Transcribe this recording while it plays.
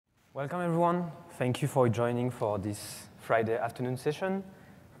Welcome, everyone. Thank you for joining for this Friday afternoon session.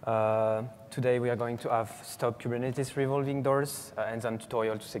 Today, we are going to have stop Kubernetes revolving doors and then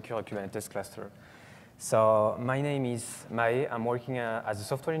tutorial to secure a Kubernetes cluster. So my name is Mahé. I'm working as a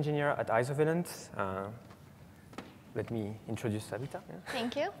software engineer at Isovalent. Let me introduce Savitha. Yeah.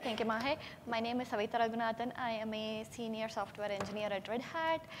 Thank you, Mahé. My name is Savitha Raghunathan. I am a senior software engineer at Red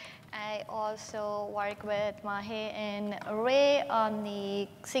Hat. I also work with Mahé and Ray on the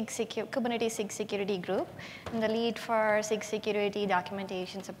Kubernetes SIG security group. I'm the lead for SIG security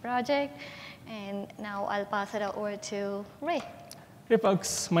documentation subproject. And now I'll pass it over to Ray. Hey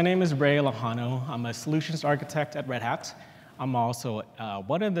folks, my name is Lejano. I'm a solutions architect at Red Hat. I'm also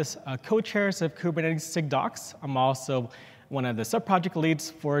one of the co-chairs of Kubernetes SIG docs. I'm also one of the sub-project leads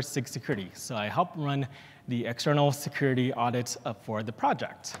for SIG security. So I help run the external security audits for the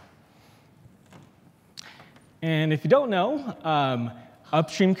project. And if you don't know,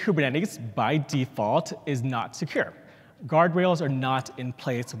 upstream Kubernetes by default is not secure. Guardrails are not in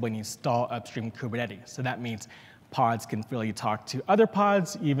place when you install upstream Kubernetes. So that means pods can freely talk to other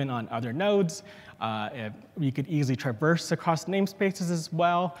pods, even on other nodes. You could easily traverse across namespaces as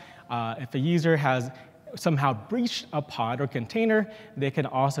well. If a user has somehow breached a pod or container, they can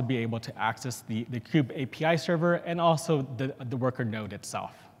also be able to access the Kube API server and also the worker node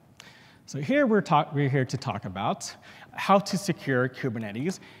itself. So here we're here to talk about how to secure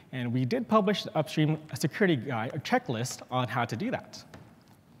Kubernetes. And we did publish the upstream security guide, a checklist on how to do that.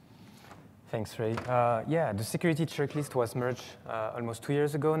 Thanks, Ray. Yeah, the security checklist was merged almost 2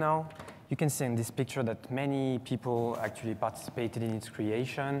 years ago now. You can see in this picture that many people actually participated in its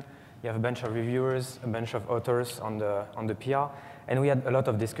creation. You have a bunch of reviewers, a bunch of authors on the PR, and we had a lot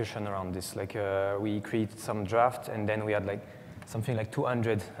of discussion around this. Like we created some draft, and then we had like something like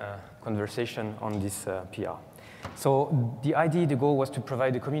 200 conversation on this PR. So the idea, the goal was to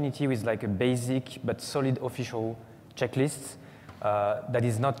provide the community with like a basic but solid official checklist that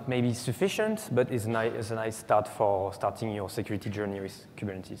is not maybe sufficient, but is a nice start for starting your security journey with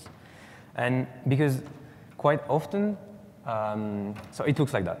Kubernetes. And because quite often, so it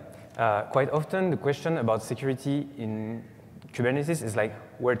looks like that. Quite often, the question about security in Kubernetes is like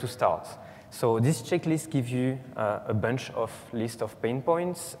where to start. So this checklist gives you a bunch of list of pain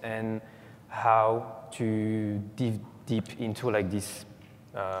points and how to dive deep into like this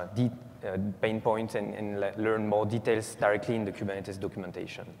deep pain points and learn more details directly in the Kubernetes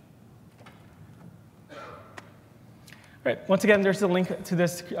documentation. Right. Once again, there's a link to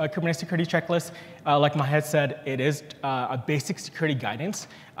this Kubernetes security checklist. Like Mahé said, it is a basic security guidance.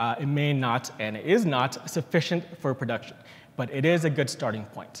 It may not, and it is not, sufficient for production, but it is a good starting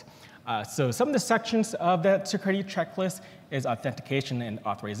point. So some of the sections of that security checklist is authentication and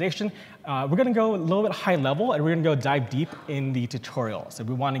authorization. We're going to go a little bit high level, and we're going to go dive deep in the tutorial. So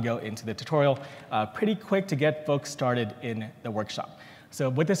we want to go into the tutorial pretty quick to get folks started in the workshop. So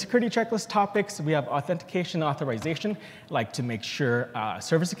with the security checklist topics, we have authentication and authorization, like to make sure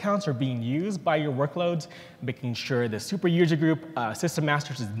service accounts are being used by your workloads, making sure the super user group system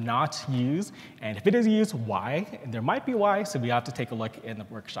masters is not used, and if it is used, why? And there might be why, so we have to take a look in the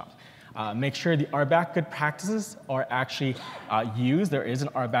workshop. Make sure the RBAC good practices are actually used. There is an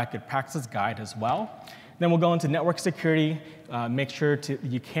RBAC good practices guide as well. Then we'll go into network security. Make sure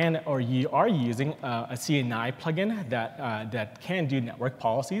you can or you are using a CNI plugin that can do network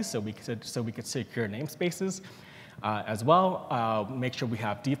policies, so we could secure namespaces as well. Make sure we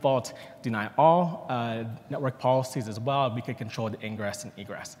have default deny all network policies as well. We can control the ingress and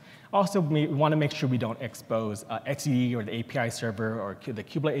egress. Also, we want to make sure we don't expose XE or the API server or the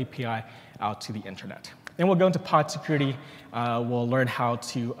kubelet API out to the internet. Then we'll go into pod security. We'll learn how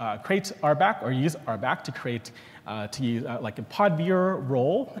to create RBAC or use RBAC to create like a pod viewer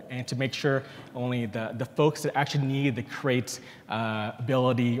role and to make sure only the folks that actually need the create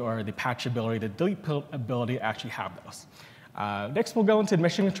ability or the patch ability, the delete ability actually have those. Next, we'll go into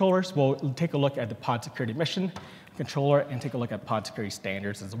mission controllers. We'll take a look at the pod security mission controller and take a look at pod security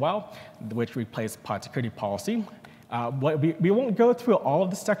standards as well, which replace pod security policy. We won't go through all of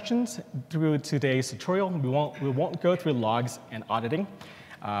the sections through today's tutorial. We won't go through logs and auditing.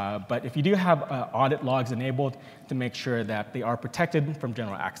 But if you do have audit logs enabled, to make sure that they are protected from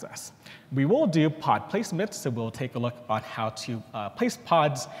general access. We will do pod placements, so we'll take a look on how to place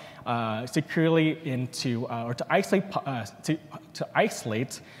pods securely into, or to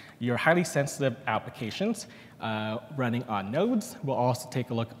isolate your highly sensitive applications running on nodes. We'll also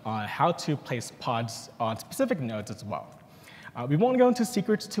take a look on how to place pods on specific nodes as well. We won't go into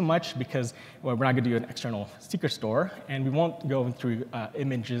secrets too much because we're not going to do an external secret store, and we won't go through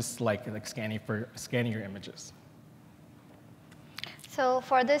images like scanning your images. So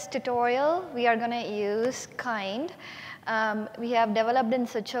for this tutorial, we are going to use kind. We have developed in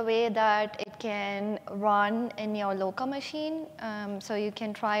such a way that it can run in your local machine, so you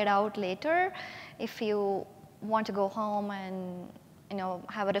can try it out later. If you want to go home and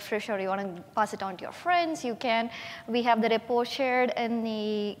have a refresher, you want to pass it on to your friends, you can. We have the repo shared in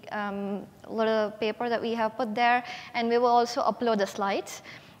the little paper that we have put there, and we will also upload the slides.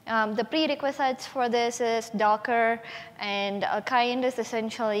 The prerequisites for this is Docker, and kind is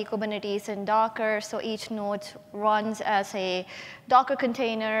essentially Kubernetes and Docker, so each node runs as a Docker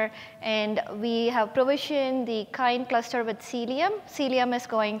container, and we have provisioned the kind cluster with Cilium. Cilium is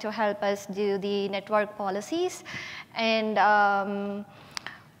going to help us do the network policies, and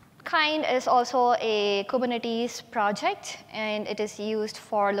kind is also a Kubernetes project, and it is used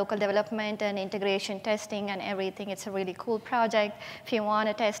for local development and integration testing and everything. It's a really cool project. If you want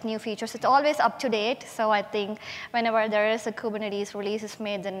to test new features, it's always up to date. So I think whenever there is a Kubernetes release is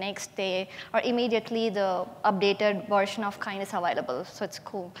made, the next day or immediately the updated version of kind is available. So it's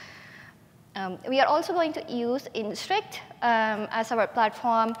cool. We are also going to use Instrict as our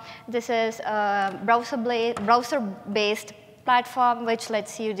platform. This is a browser-based platform which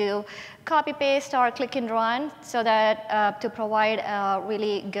lets you do copy paste or click and run, so that to provide a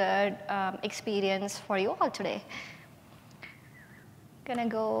really good experience for you all today. Gonna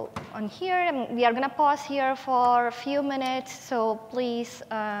go on here, and we are gonna pause here for a few minutes, so please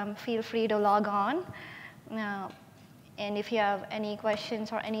feel free to log on. And if you have any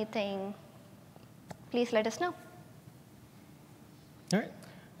questions or anything, please let us know. All right.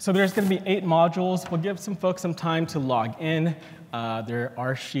 So there's going to be 8 modules. We'll give some folks some time to log in. There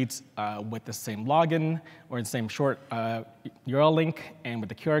are sheets with the same login or the same short URL link and with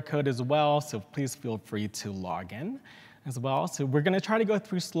the QR code as well. So please feel free to log in as well. So we're going to try to go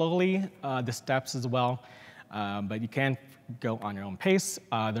through slowly the steps as well, but you can go on your own pace.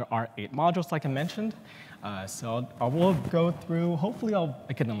 There are 8 modules, like I mentioned. So I will go through. Hopefully,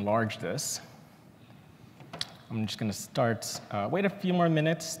 I can enlarge this. I'm just going to start, wait a few more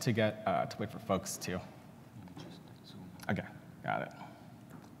minutes to get to wait for folks to. OK, got it.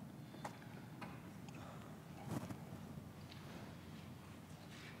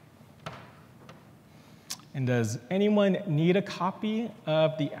 And does anyone need a copy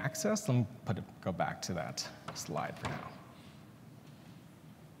of the access? Let me go back to that slide for now.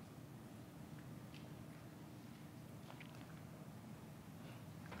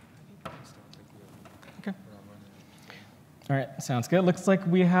 All right, sounds good. Looks like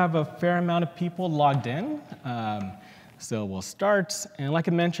we have a fair amount of people logged in. So we'll start. And like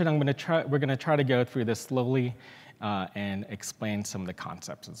I mentioned, we're going to try to go through this slowly and explain some of the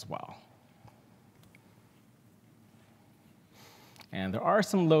concepts as well. And there are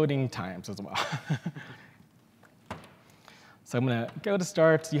some loading times as well. So I'm going to go to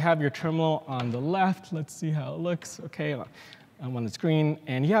start. You have your terminal on the left. Let's see how it looks. OK, I'm on the screen.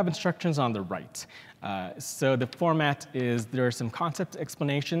 And you have instructions on the right. So the format is there's some concept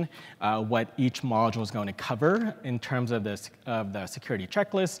explanation, what each module is going to cover in terms of the security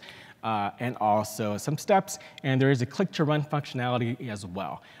checklist, and also some steps. And there is a click-to-run functionality as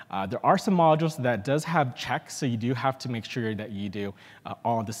well. There are some modules that does have checks, so you do have to make sure that you do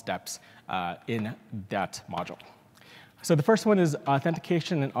all the steps in that module. So the first one is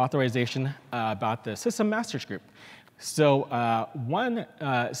authentication and authorization about the system masters group. So one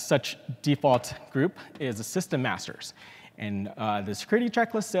such default group is the system masters. And the security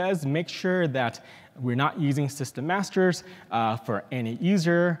checklist says make sure that we're not using system masters for any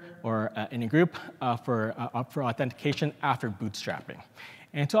user or any group for authentication after bootstrapping.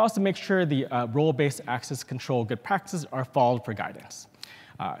 And to also make sure the role-based access control good practices are followed for guidance.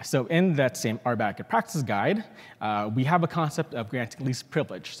 So in that same RBAC good practices guide, we have a concept of granting least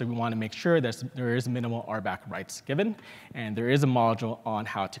privilege. So we want to make sure that there is minimal RBAC rights given, and there is a module on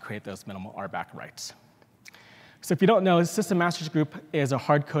how to create those minimal RBAC rights. So if you don't know, the System Masters Group is a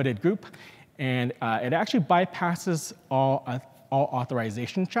hard-coded group, and it actually bypasses all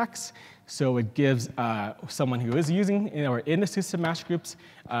authorization checks. So it gives someone who is using or in the System Master Groups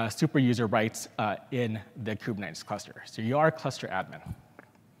super user rights in the Kubernetes cluster. So you are a cluster admin.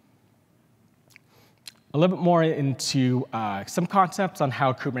 A little bit more into some concepts on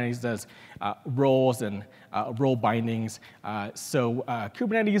how Kubernetes does roles and role bindings. So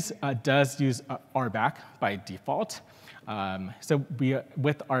Kubernetes does use RBAC by default. So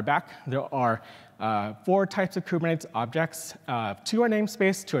with RBAC, there are 4 types of Kubernetes objects. 2 are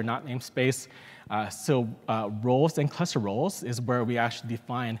namespace, 2 are not namespace. So roles and cluster roles is where we actually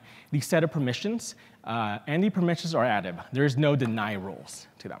define the set of permissions, and the permissions are additive. There is no deny roles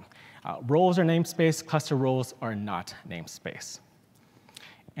to them. Roles are namespace, cluster roles are not namespace.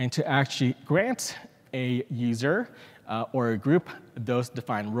 And to actually grant a user or a group those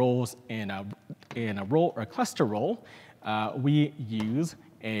defined roles in a role or a cluster role, we use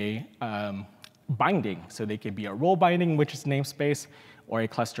a binding. So they can be a role binding, which is namespace, or a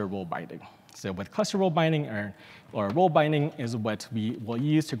cluster role binding. So with cluster role binding or role binding is what we will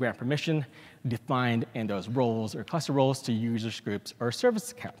use to grant permission defined in those roles or cluster roles to users, groups, or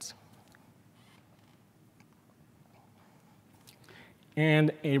service accounts.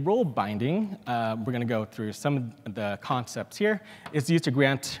 And a role binding, we're going to go through some of the concepts here, is used to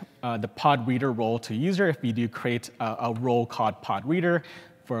grant the pod reader role to user if we do create a role called pod reader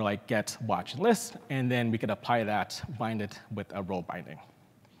for like get, watch, and list, and then we could apply that, bind it with a role binding.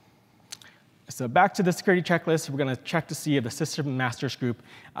 So back to the security checklist, we're going to check to see if the system masters group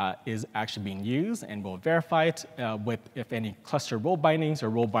is actually being used, and we'll verify it with if any cluster role bindings or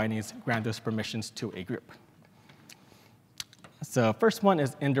role bindings grant those permissions to a group. So first one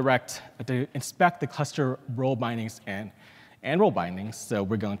is indirect, to inspect the cluster role bindings and role bindings. So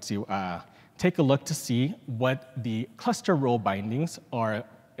we're going to take a look to see what the cluster role bindings are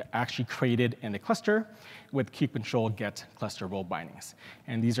actually created in the cluster with kubectl get cluster role bindings.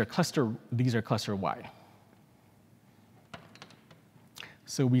 And these are cluster wide.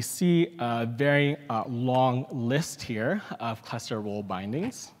 So we see a very long list here of cluster role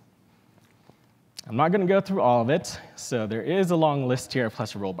bindings. I'm not going to go through all of it, so there is a long list here of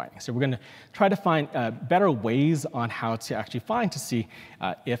cluster role bindings. So we're going to try to find better ways on how to actually find to see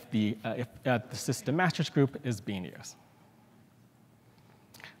if the system masters group is being used.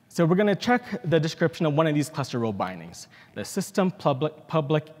 So we're going to check the description of one of these cluster role bindings, the system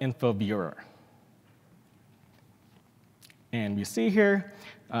public info viewer. And we see here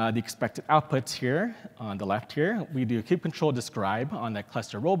the expected outputs here on the left here. We do kubectl describe on the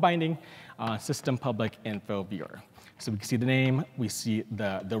cluster role binding system public info viewer. So we can see the name, we see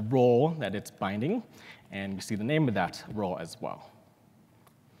the role that it's binding, and we see the name of that role as well.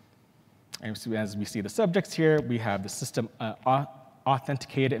 And so as we see the subjects here, we have the system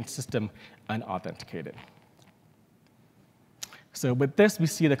authenticated and system unauthenticated. So with this, we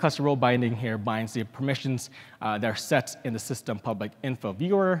see the cluster role binding here binds the permissions that are set in the system public info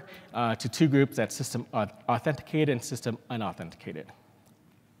viewer to two groups, that's system authenticated and system unauthenticated.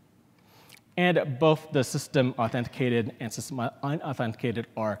 And both the system authenticated and system unauthenticated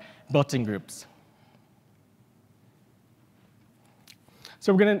are built-in groups.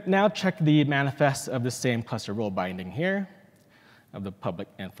 So we're going to now check the manifest of the same cluster role binding here of the public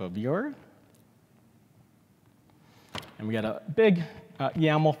info viewer. And we got a big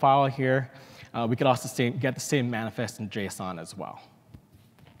YAML file here. We could also get the same manifest in JSON as well.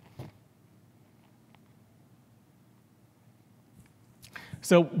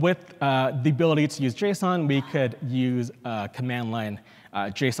 So with the ability to use JSON, we could use a command line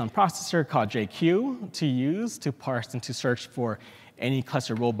JSON processor called JQ to use to parse and to search for any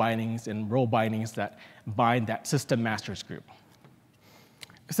cluster role bindings and role bindings that bind that system masters group.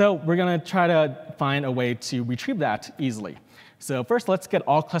 So we're going to try to find a way to retrieve that easily. So first, let's get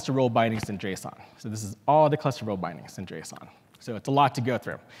all cluster role bindings in JSON. So this is all the cluster role bindings in JSON. So it's a lot to go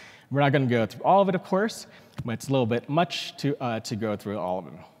through. We're not going to go through all of it, of course, but it's a little bit much to go through all of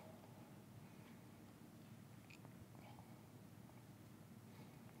them.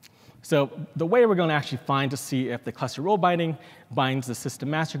 So the way we're going to actually find to see if the cluster role binding binds the system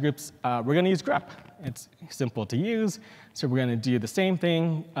master groups, we're going to use grep. It's simple to use. So we're going to do the same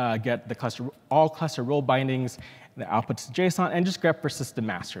thing, get the all cluster role bindings, the outputs to JSON, and just grep for system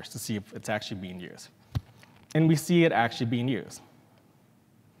masters to see if it's actually being used. And we see it actually being used.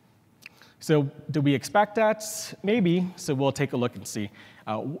 So do we expect that? Maybe. So we'll take a look and see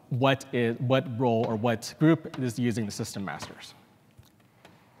what role or what group is using the system masters.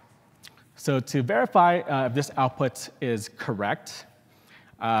 So to verify if this output is correct,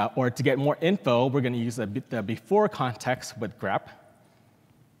 or to get more info, we're going to use the before context with grep.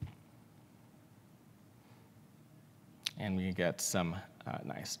 And we get some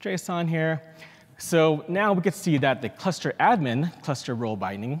nice JSON here. So now we can see that the cluster admin cluster role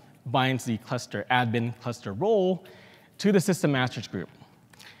binding binds the cluster admin cluster role to the system masters group.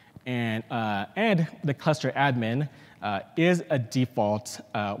 And the cluster admin is a default,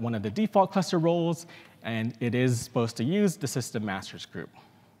 one of the default cluster roles, and it is supposed to use the system masters group.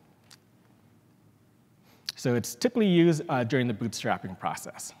 So it's typically used during the bootstrapping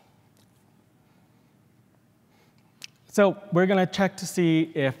process. So we're going to check to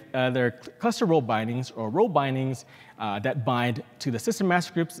see if there are cluster role bindings or role bindings that bind to the system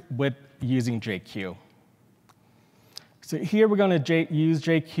master groups with using JQ. So here we're going to use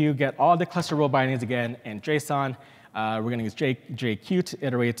JQ, get all the cluster role bindings again in JSON, We're going to use JQ to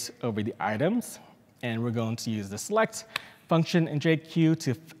iterate over the items. And we're going to use the select function in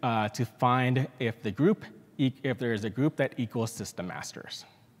JQ to find if there is a group that equals system masters.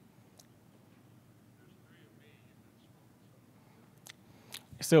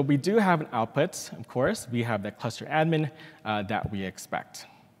 So we do have an output, of course. We have the cluster admin that we expect.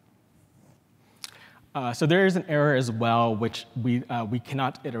 So there is an error as well, which we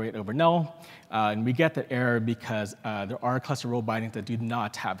cannot iterate over null. And we get that error because there are cluster role bindings that do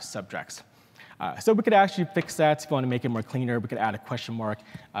not have subjects. So we could actually fix that. If you want to make it more cleaner, we could add a question mark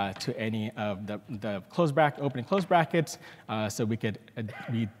to any of the open and close brackets, so we could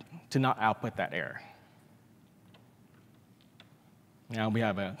to not output that error. Now we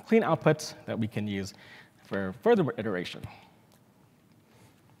have a clean output that we can use for further iteration.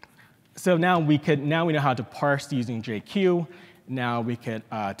 So now we know how to parse using JQ. Now we could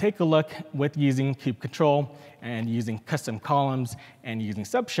take a look with using kube control and using custom columns and using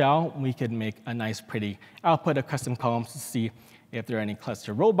subshell. We could make a nice, pretty output of custom columns to see if there are any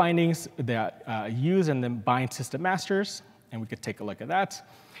cluster role bindings that use and then bind system masters. And we could take a look at that.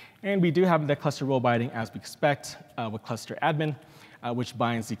 And we do have the cluster role binding as we expect with cluster admin, which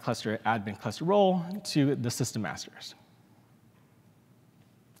binds the cluster admin cluster role to the system masters.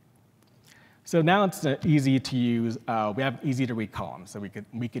 So now it's easy to use. We have easy to read columns, so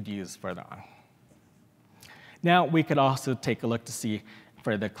we could use further on. Now we could also take a look to see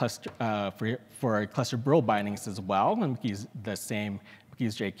for the cluster for cluster role bindings as well, and we can use the same. We can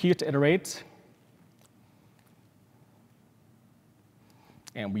use JQ to iterate,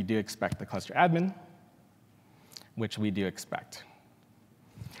 and we do expect the cluster admin, which we do expect.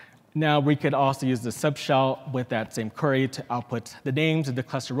 Now we could also use the subshell with that same query to output the names of the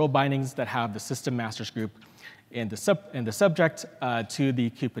cluster role bindings that have the system masters group in the subject to the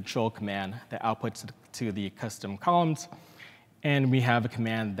kube control command that outputs to the custom columns. And we have a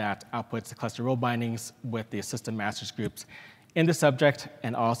command that outputs the cluster role bindings with the system masters groups in the subject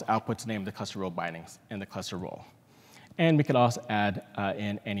and also outputs the name of the cluster role bindings in the cluster role. And we could also add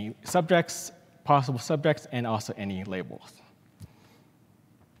in any subjects, possible subjects, and also any labels.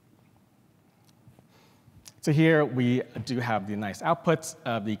 So here we do have the nice outputs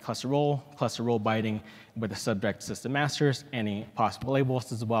of the cluster role binding with the subject system masters, any possible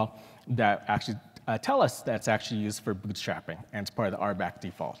labels as well that actually tell us that's actually used for bootstrapping and it's part of the RBAC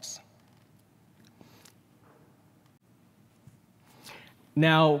defaults.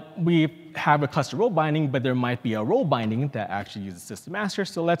 Now we have a cluster role binding, but there might be a role binding that actually uses system masters.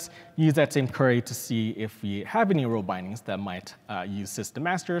 So let's use that same query to see if we have any role bindings that might use system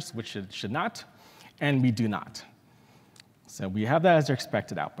masters, which should not. And we do not. So we have that as our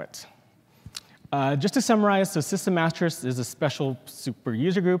expected output. Just to summarize, so system masters is a special super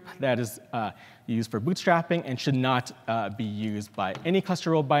user group that is used for bootstrapping and should not be used by any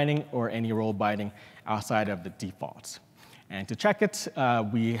cluster role binding or any role binding outside of the defaults. And to check it,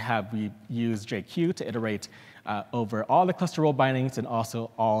 we use JQ to iterate over all the cluster role bindings and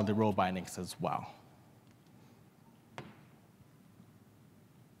also all the role bindings as well.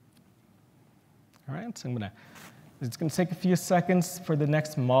 All right, so it's going to take a few seconds for the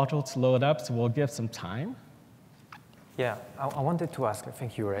next module to load up, so we'll give some time. Yeah, I wanted to ask,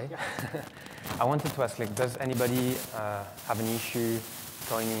 thank you, Ray. Yeah. I wanted to ask, does anybody have an issue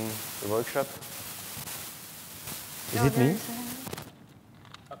joining the workshop? Is it me?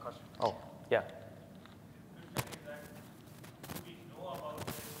 A question. Oh, yeah.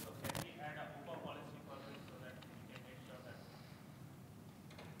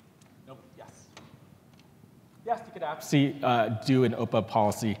 Yes, you could absolutely do an OPA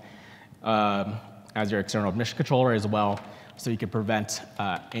policy as your external admission controller as well, so you could prevent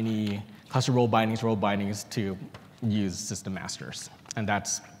any cluster role bindings to use system masters. And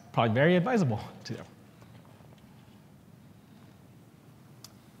that's probably very advisable to do.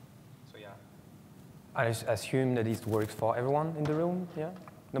 So yeah, I assume that this works for everyone in the room, yeah?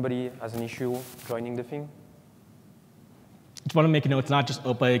 Nobody has an issue joining the thing? Just want to make a note, it's not just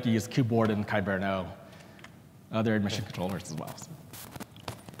OPA, you can use Kubeboard and Kyberno. Other admission controllers as well. So.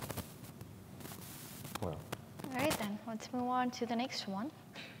 Well. All right, then let's move on to the next one.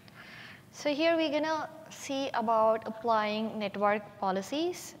 So here we're going to see about applying network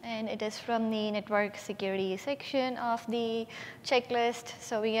policies, and it is from the network security section of the checklist.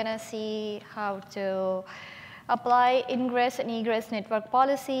 So we're going to see how to apply ingress and egress network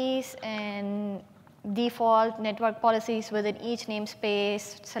policies and default network policies within each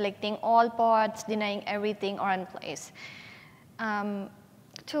namespace, selecting all pods, denying everything, or unplace.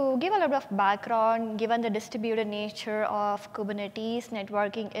 To to give a little bit of background, given the distributed nature of Kubernetes,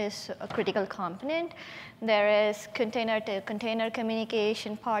 networking is a critical component. There is container-to-container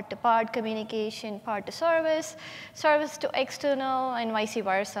communication, part-to-part communication, part-to-service, service to external, and vice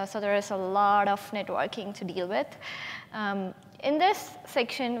versa. So there is a lot of networking to deal with. In this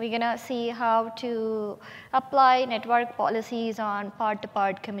section, we're going to see how to apply network policies on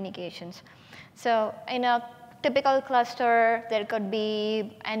part-to-part communications. So in a typical cluster, there could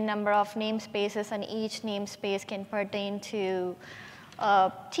be n number of namespaces, and each namespace can pertain to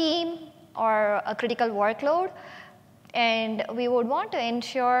a team or a critical workload. And we would want to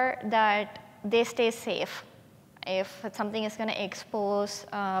ensure that they stay safe. If something is going to expose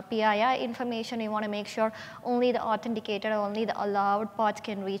PII information, we want to make sure only the authenticated, only the allowed pods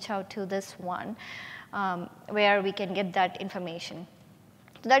can reach out to this one, where we can get that information.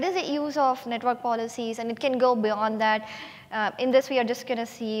 So that is the use of network policies, and it can go beyond that. In this, we are just going to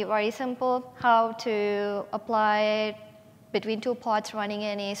see very simple how to apply it between two pods running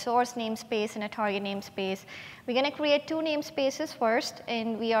in a source namespace and a target namespace. We're going to create two namespaces first,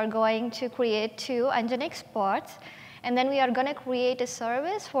 and we are going to create two Nginx pods. And then we are going to create a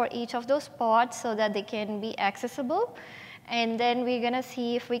service for each of those pods so that they can be accessible. And then we're going to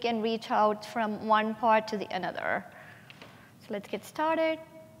see if we can reach out from one pod to the another. So let's get started.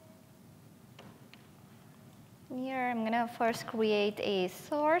 Here, I'm going to first create a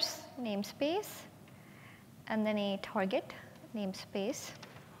source namespace and then a target namespace.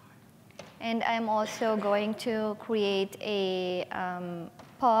 And I'm also going to create a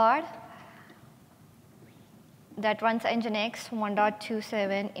pod that runs Nginx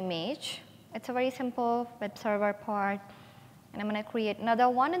 1.27 image. It's a very simple web server pod. And I'm going to create another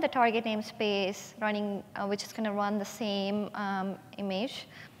one in the target namespace running, which is going to run the same image.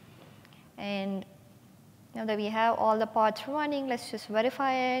 And now that we have all the pods running, let's just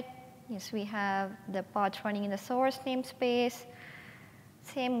verify it. Yes, we have the pods running in the source namespace.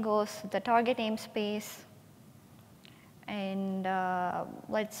 Same goes to the target namespace. And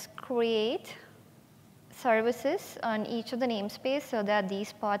let's create services on each of the namespace so that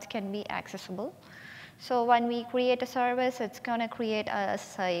these pods can be accessible. So when we create a service, it's going to create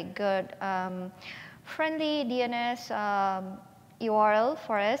us a good friendly DNS URL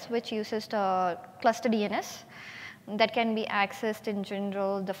for us, which uses the cluster DNS that can be accessed in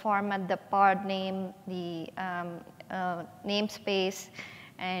general, the format, the pod name, the namespace,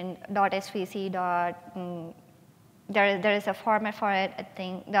 and .svc. There is a format for it, I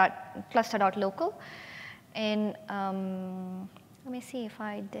think, cluster.local. And let me see if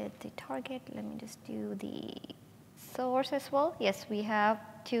I did the target. Let me just do the source as well. Yes, we have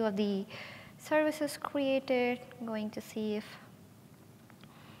two of the services created. I'm going to see if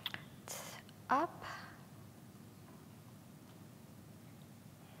it's up.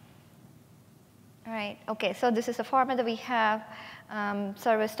 All right, OK, so this is the format that we have,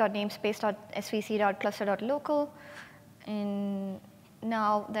 service.namespace.svc.cluster.local. And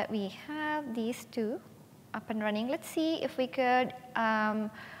now that we have these two up and running, let's see if we could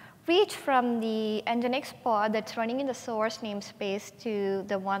reach from the Nginx pod that's running in the source namespace to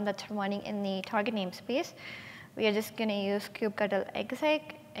the one that's running in the target namespace. We are just going to use kubectl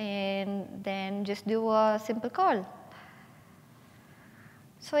exec and then just do a simple call.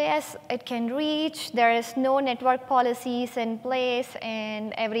 So yes, it can reach. There is no network policies in place,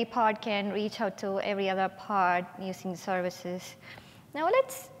 and every pod can reach out to every other pod using services. Now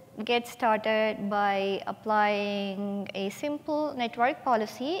let's get started by applying a simple network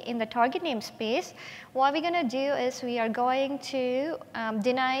policy in the target namespace. What we're going to do is we are going to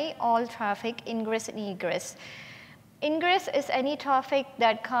deny all traffic ingress and egress. Ingress is any traffic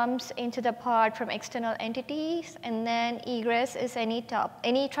that comes into the pod from external entities, and then egress is any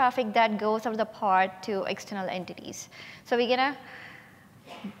traffic that goes out of the pod to external entities. So we're going to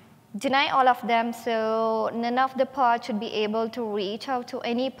deny all of them, so none of the pods should be able to reach out to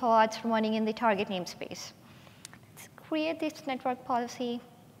any pods running in the target namespace. Let's create this network policy.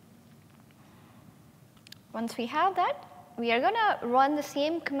 Once we have that, we are going to run the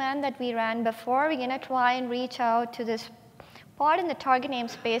same command that we ran before. We're going to try and reach out to this pod in the target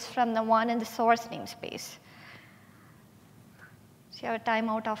namespace from the one in the source namespace. So you have a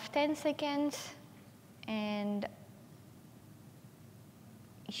timeout of 10 seconds, and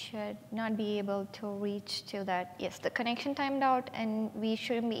you should not be able to reach to that. Yes, the connection timed out, and we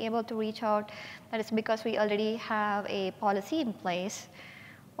shouldn't be able to reach out. That is because we already have a policy in place.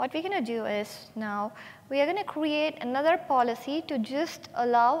 What we're going to do is now we are going to create another policy to just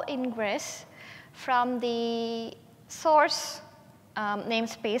allow ingress from the source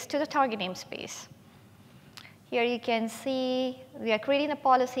namespace to the target namespace. Here you can see we are creating a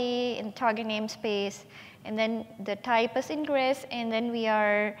policy in target namespace, and then the type is ingress, and then we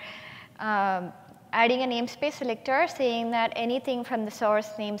are adding a namespace selector saying that anything from the source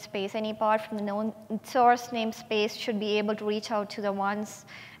namespace, any part from the known source namespace should be able to reach out to the ones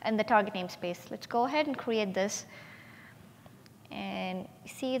in the target namespace. Let's go ahead and create this. And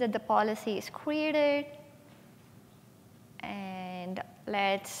see that the policy is created. And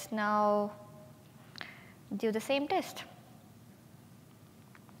let's now do the same test.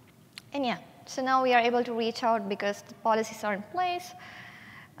 And yeah, so now we are able to reach out because the policies are in place.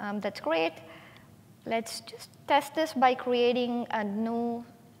 That's great. Let's just test this by creating a new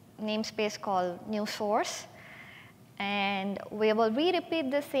namespace called new source. And we will repeat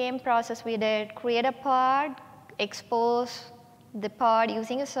the same process we did, create a pod, expose the pod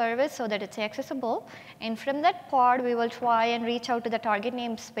using a service so that it's accessible. And from that pod, we will try and reach out to the target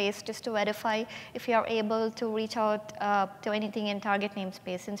namespace just to verify if you are able to reach out to anything in target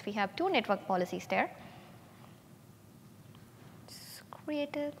namespace, since we have 2 network policies there. Just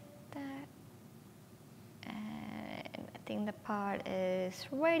created that. And I think the pod is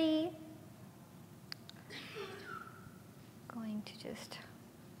ready. Going to just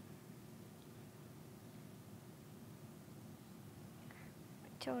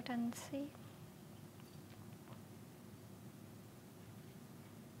reach out and see.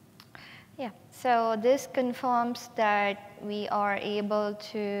 Yeah, so this confirms that we are able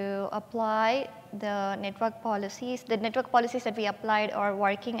to apply the network policies. The network policies that we applied are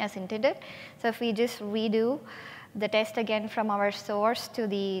working as intended. So if we just redo the test again from our source to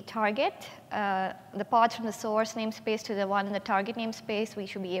the target, the path from the source namespace to the one in the target namespace, we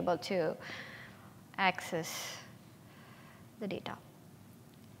should be able to access the data.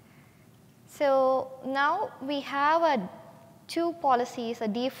 So now we have 2 policies, a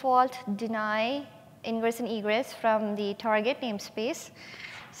default deny ingress and egress from the target namespace.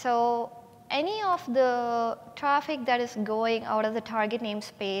 So any of the traffic that is going out of the target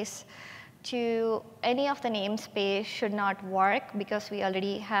namespace to any of the namespace should not work because we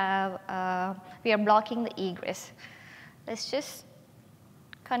already have, we are blocking the egress. Let's just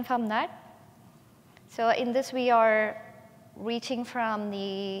confirm that. So in this, we are reaching from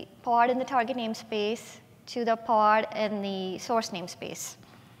the pod in the target namespace to the pod in the source namespace.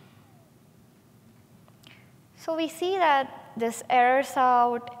 So we see that this errors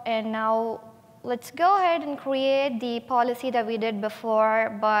out, and now let's go ahead and create the policy that we did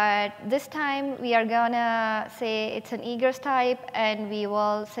before, but this time we are gonna say it's an egress type, and we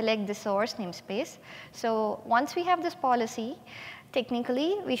will select the source namespace. So once we have this policy,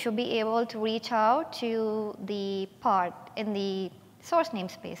 technically we should be able to reach out to the pod in the source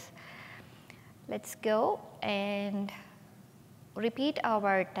namespace. Let's go and repeat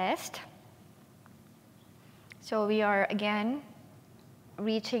our test. So we are again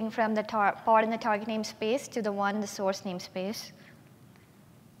reaching from the pod in the target namespace to the one in the source namespace.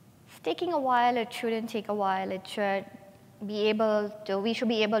 It's taking a while. It shouldn't take a while. It should be able to, we should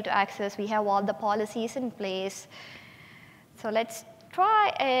be able to access. We have all the policies in place. So let's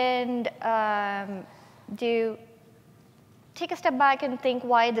try and take a step back and think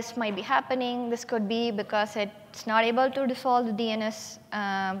why this might be happening. This could be because it's not able to resolve the DNS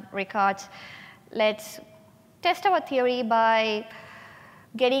records. Let's test our theory by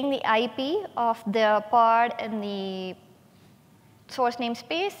getting the IP of the pod in the source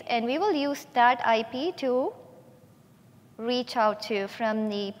namespace, and we will use that IP to reach out to from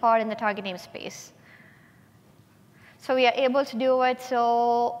the pod in the target namespace. So we are able to do it,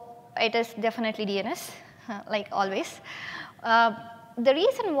 so it is definitely DNS, like always. The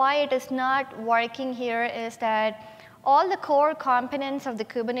reason why it is not working here is that all the core components of the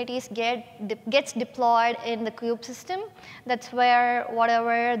Kubernetes gets deployed in the kube system. That's where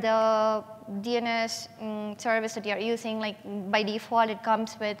whatever the DNS service that you're using, like by default, it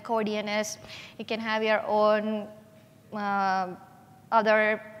comes with core DNS. You can have your own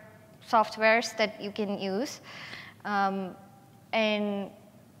other softwares that you can use. And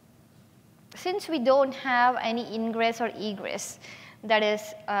since we don't have any ingress or egress that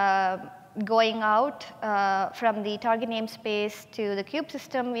is going out from the target namespace to the kube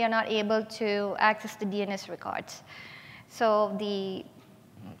system, we are not able to access the DNS records. So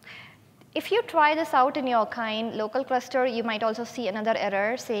if you try this out in your kind local cluster, you might also see another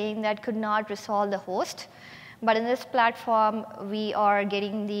error saying that could not resolve the host. But in this platform, we are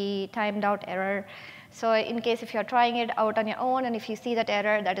getting the timed out error. So in case if you're trying it out on your own, and if you see that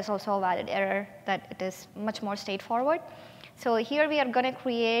error, that is also a valid error, that it is much more straightforward. So here we are going to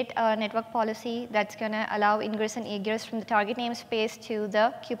create a network policy that's going to allow ingress and egress from the target namespace to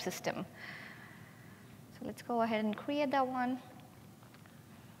the kube system. So So let's go ahead and create that one.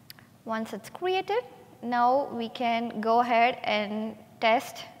 Once it's created, now we can go ahead and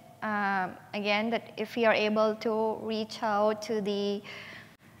test again that if we are able to reach out to the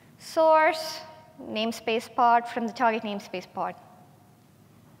source namespace pod from the target namespace pod.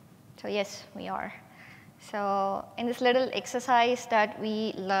 So yes, we are. So in this little exercise that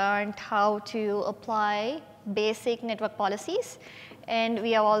we learned how to apply basic network policies, and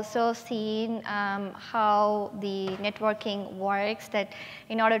we have also seen how the networking works, that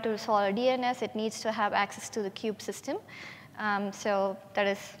in order to resolve DNS, it needs to have access to the kube system. So that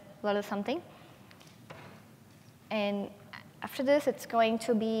is a little something. And after this, it's going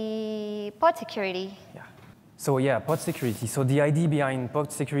to be pod security. Yeah. So yeah, pod security. So the idea behind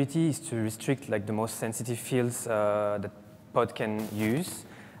pod security is to restrict like the most sensitive fields that pod can use,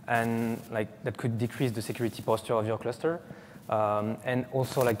 and like that could decrease the security posture of your cluster, and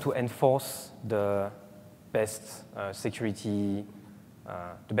also like to enforce the best security,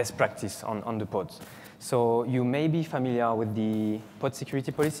 the best practice on the pods. So you may be familiar with the pod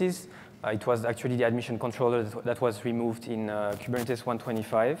security policies. It was actually the admission controller that was removed in Kubernetes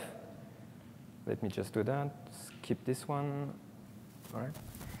 125. Let me just do that. Skip this one. All right.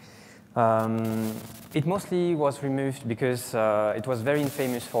 It mostly was removed because it was very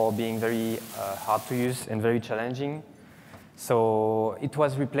infamous for being very hard to use and very challenging. So it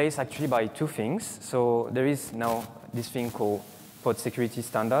was replaced actually by two things. So there is now this thing called pod security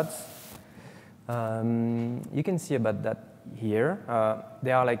standards. You can see about that here.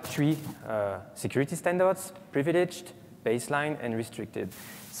 There are like three security standards: privileged, baseline, and restricted.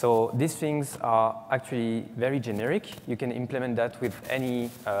 So these things are actually very generic. You can implement that with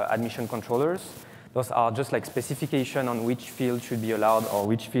any admission controllers. Those are just like specification on which field should be allowed or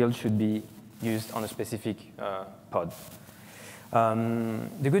which field should be used on a specific pod.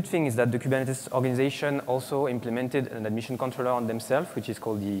 The good thing is that the Kubernetes organization also implemented an admission controller on themselves, which is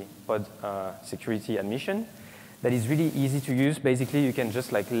called the pod security admission. That is really easy to use. Basically, you can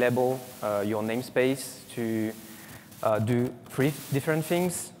just like label your namespace to do three different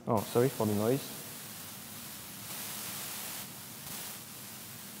things. Oh, sorry for the noise.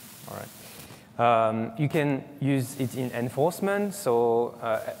 All right. You can use it in enforcement. So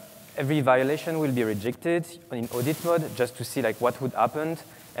every violation will be rejected in audit mode just to see like what would happen,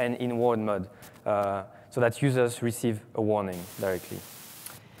 and in warn mode, so that users receive a warning directly.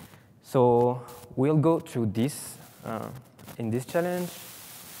 So we'll go through this in this challenge.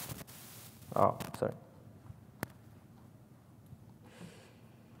 Oh, sorry.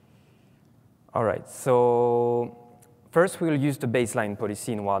 All right, so first we'll use the baseline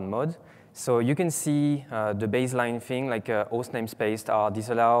policy in warn mode. So you can see the baseline thing, like host namespace are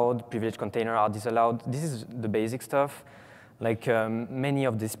disallowed, privileged container are disallowed. This is the basic stuff. Like many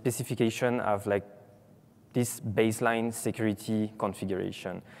of the specifications have like this baseline security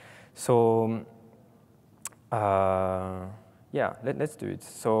configuration. So yeah, let's do it.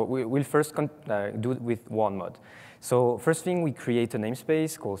 So we'll first do it with warn mode. So first thing, we create a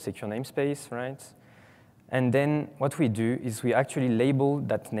namespace called secure namespace, right? And then what we do is we actually label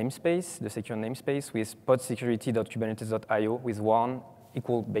that namespace, the secure namespace, with podsecurity.kubernetes.io with warn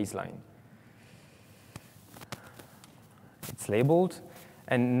equal baseline. It's labeled.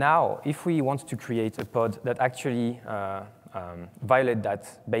 And now, if we want to create a pod that actually violate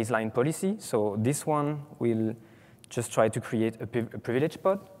that baseline policy, so this one will just try to create a privileged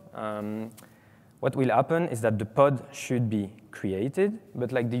pod. What will happen is that the pod should be created,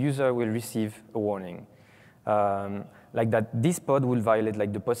 but like the user will receive a warning. Like that this pod will violate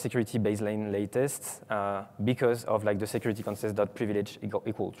like the pod security baseline latest because of like the security context.privilege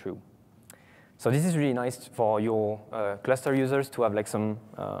equal true. So this is really nice for your cluster users to have like some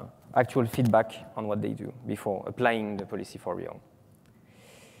actual feedback on what they do before applying the policy for real.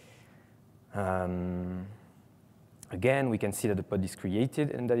 Again, we can see that the pod is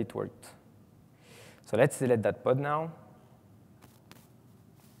created and that it worked. So let's select that pod now.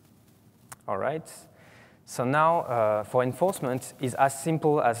 All right. So now for enforcement is as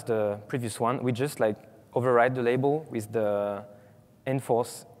simple as the previous one. We just like override the label with the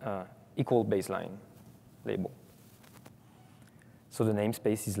enforce equal baseline label. So the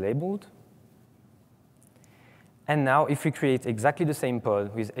namespace is labeled. And now if we create exactly the same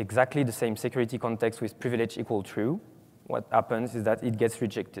pod with exactly the same security context with privilege equal true, what happens is that it gets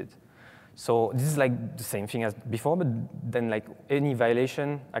rejected. So this is like the same thing as before, but then like any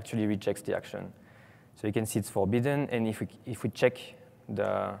violation actually rejects the action. So you can see it's forbidden, and if we check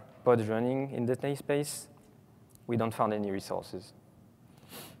the pod running in the namespace, we don't find any resources.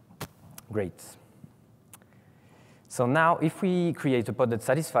 Great. So now, if we create a pod that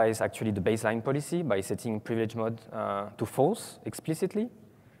satisfies actually the baseline policy by setting privilege mode to false explicitly,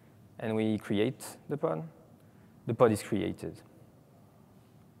 and we create the pod is created.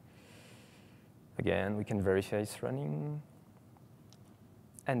 Again, we can verify it's running,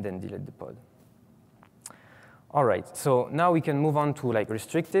 and then delete the pod. All right, so now we can move on to like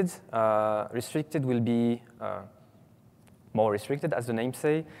restricted. Restricted will be more restricted, as the name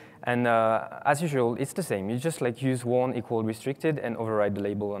say. And as usual, it's the same. You just like use warn equal restricted and override the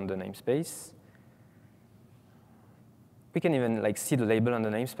label on the namespace. We can even like see the label on the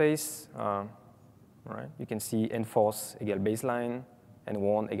namespace. Right? You can see enforce equal baseline and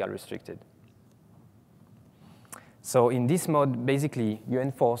warn equal restricted. So in this mode, basically, you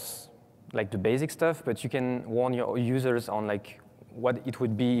enforce like the basic stuff, but you can warn your users on like what it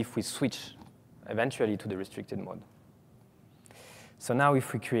would be if we switch eventually to the restricted mode. So now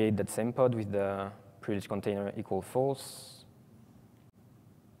if we create that same pod with the privilege container equal false,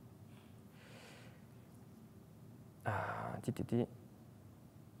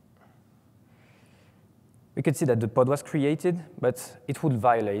 we could see that the pod was created, but it would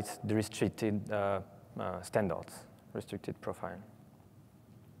violate the restricted standards, restricted profile.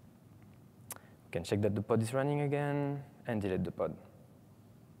 We can check that the pod is running again and delete the pod.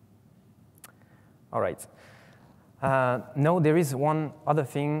 All right. No, there is one other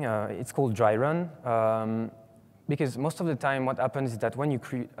thing. It's called dry run. Because most of the time, what happens is that when you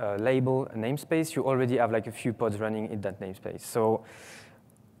label a namespace, you already have like a few pods running in that namespace. So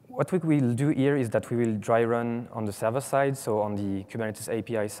what we will do here is that we will dry run on the server side, so on the Kubernetes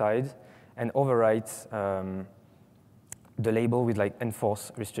API side, and overwrite the label with like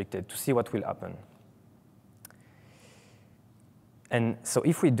enforce restricted to see what will happen. And so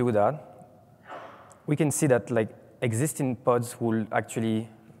if we do that, we can see that like existing pods will actually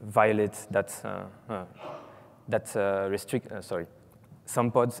violate that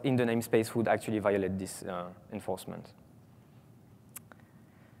some pods in the namespace would actually violate this enforcement.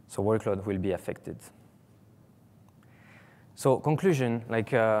 So workload will be affected. So conclusion,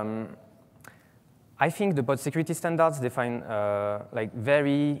 like I think the pod security standards define like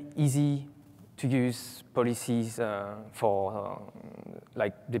very easy to use policies for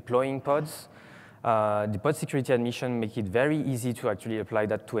like deploying pods. The pod security admission make it very easy to actually apply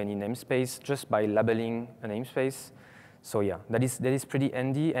that to any namespace just by labeling a namespace. So yeah, that is pretty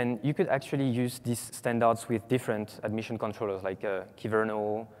handy, and you could actually use these standards with different admission controllers like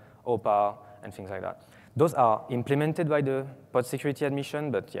Kyverno, OPA, and things like that. Those are implemented by the pod security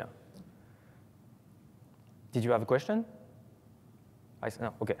admission, but yeah. Did you have a question?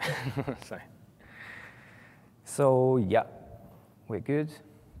 No, okay, sorry. So yeah, we're good.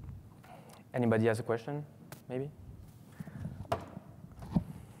 Anybody has a question, maybe?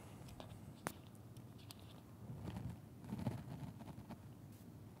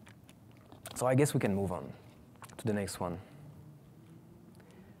 So I guess we can move on to the next one.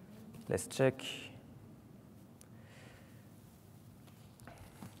 Let's check.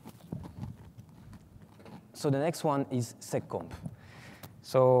 So the next one is seccomp.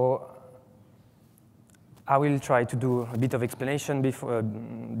 So I will try to do a bit of explanation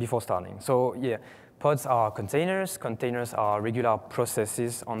before starting. So yeah, pods are containers. Containers are regular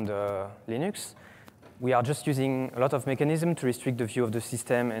processes on the Linux. We are just using a lot of mechanism to restrict the view of the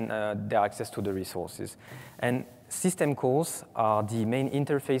system and their access to the resources. And system calls are the main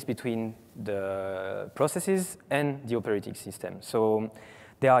interface between the processes and the operating system. So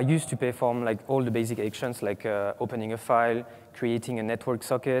they are used to perform like all the basic actions like opening a file, creating a network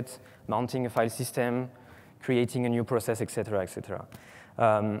socket, mounting a file system, creating a new process, et cetera, et cetera.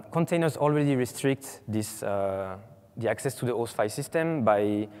 Containers already restrict this, the access to the host file system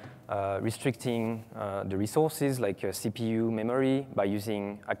by restricting the resources like CPU, memory, by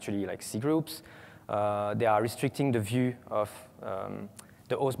using actually like C groups. They are restricting the view of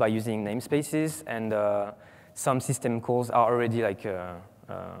the host by using namespaces, and some system calls are already like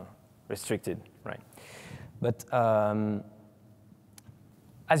restricted, right? But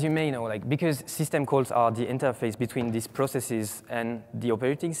as you may know, like because system calls are the interface between these processes and the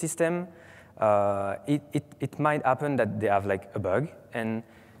operating system, it might happen that they have like a bug, and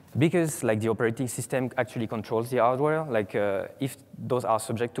because like the operating system actually controls the hardware, like if those are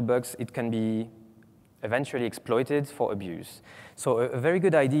subject to bugs, it can be eventually exploited for abuse. So a very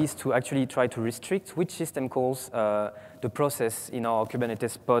good idea is to actually try to restrict which system calls the process in our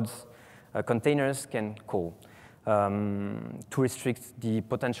Kubernetes pods containers can call to restrict the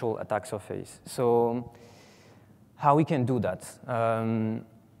potential attack surface. So how we can do that?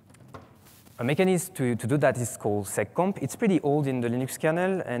 A mechanism to do that is called seccomp. It's pretty old in the Linux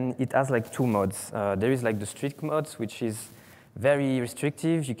kernel, and it has like two modes. There is like the strict mode, which is very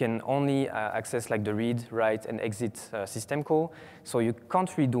restrictive. You can only access like the read, write, and exit system call. So you can't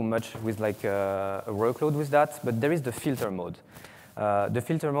really do much with like a workload with that. But there is the filter mode. The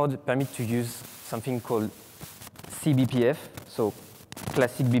filter mode permits to use something called CBPF, so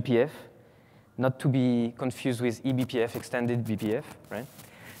classic BPF, not to be confused with eBPF, extended BPF, right?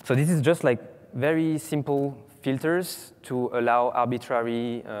 So this is just like very simple filters to allow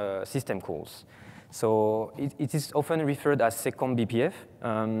arbitrary system calls. So it is often referred as seccomp BPF.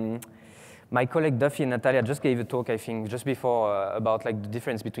 My colleague Duffy and Natalia just gave a talk, I think, just before about like the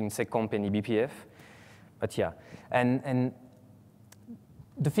difference between seccomp and eBPF. But yeah, and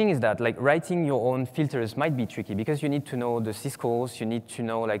the thing is that like writing your own filters might be tricky because you need to know the syscalls, you need to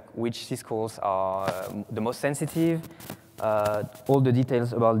know like which syscalls are the most sensitive, all the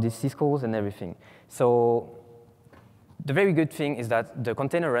details about these syscalls and everything. So the very good thing is that the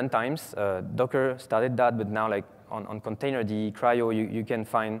container runtimes, Docker started that, but now like on containerd, CRI-O, you can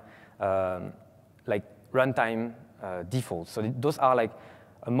find like runtime defaults. So those are like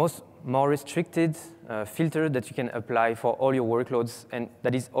a more restricted filter that you can apply for all your workloads and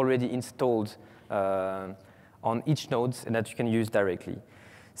that is already installed on each node and that you can use directly.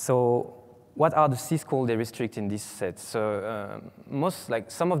 So what are the syscalls they restrict in this set? So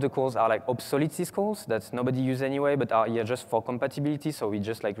some of the calls are like obsolete syscalls that nobody uses anyway, but are here just for compatibility. So we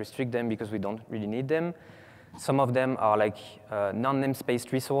just like restrict them because we don't really need them. Some of them are like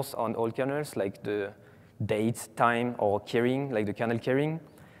non-namespaced resource on all kernels, like the date, time, or keyring, like the kernel keyring.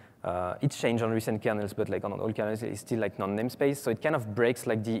 It's changed on recent kernels, but like on all kernels, it's still like non-namespace. So it kind of breaks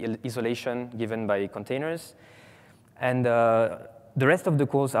like the isolation given by containers. And the rest of the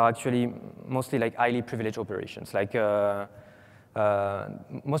calls are actually mostly like highly privileged operations. Like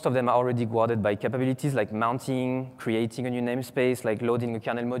most of them are already guarded by capabilities like mounting, creating a new namespace, like loading a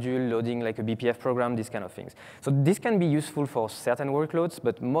kernel module, loading like a BPF program, these kind of things. So this can be useful for certain workloads,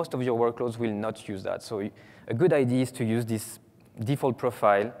 but most of your workloads will not use that. So a good idea is to use this default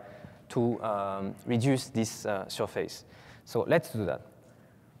profile to reduce this surface. So let's do that.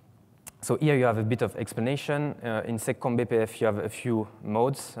 So here you have a bit of explanation. In seccomp BPF, you have a few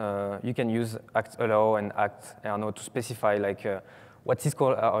modes. You can use act allow and act no to specify like what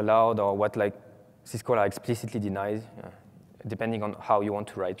syscalls are allowed or what like syscalls are explicitly denied, depending on how you want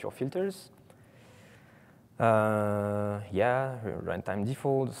to write your filters. Yeah, runtime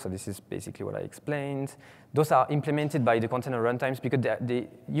default. So this is basically what I explained. Those are implemented by the container runtimes because they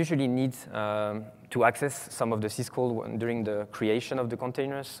usually need to access some of the syscall during the creation of the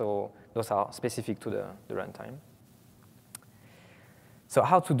containers. So those are specific to the runtime. So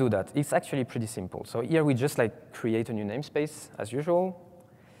how to do that? It's actually pretty simple. So here we just like create a new namespace as usual.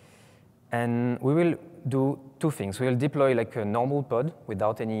 And we will do two things. We will deploy like a normal pod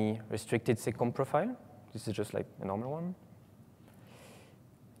without any restricted seccomp profile. This is just like a normal one,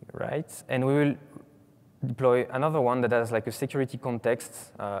 right? And we will deploy another one that has like a security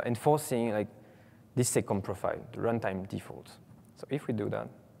context enforcing like this seccomp profile, the runtime default. So if we do that,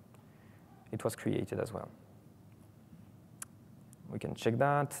 it was created as well. We can check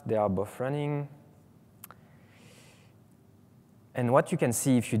that. They are both running. And what you can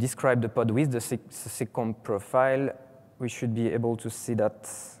see if you describe the pod with the seccomp profile, we should be able to see that.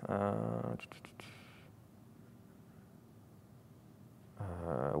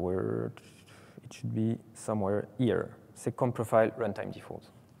 Where it should be somewhere here, seccomp profile runtime default.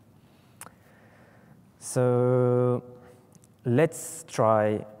 So let's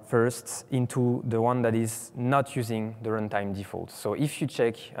try first into the one that is not using the runtime default. So if you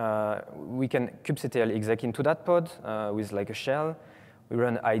check, we can kubectl exec into that pod with like a shell. We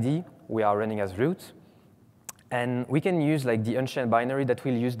run ID. We are running as root. And we can use like the unshared binary that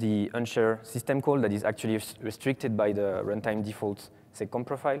will use the unshared system call that is actually restricted by the runtime default seccomp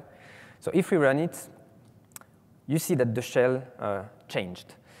profile. So if we run it, you see that the shell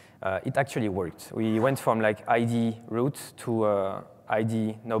changed. It actually worked. We went from like ID root to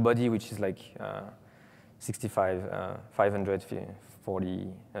ID nobody, which is like 65, 540,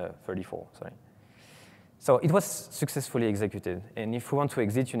 34, sorry. So it was successfully executed. And if we want to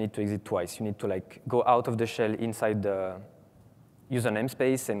exit, you need to exit twice. You need to like go out of the shell inside the user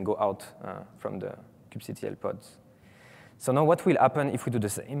namespace and go out from the kubectl pods. So now what will happen if we do the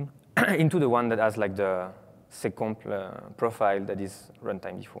same into the one that has like the seccomp profile that is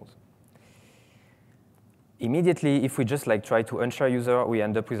runtime default? Immediately, if we just like try to unshare user, we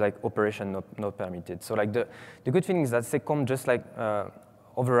end up with like operation not permitted. So like the good thing is that seccomp just like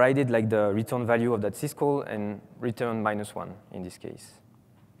overrided like the return value of that syscall and return -1 in this case.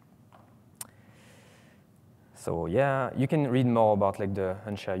 So yeah, you can read more about like the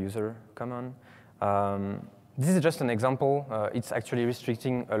unshare user command. This is just an example. It's actually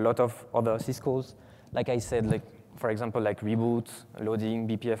restricting a lot of other syscalls. Like I said, like for example, like reboot, loading,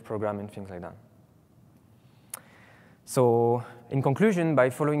 BPF program, and things like that. So in conclusion, by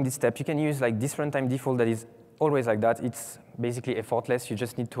following this step, you can use like this runtime default that is always like that. It's basically effortless. You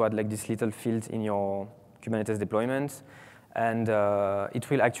just need to add like this little field in your Kubernetes deployment, and it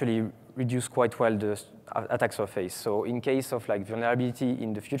will actually reduce quite well the attack surface. So in case of like vulnerability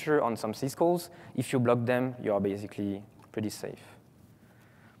in the future on some syscalls, if you block them, you are basically pretty safe.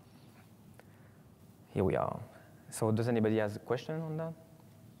 Here we are. So does anybody have a question on that?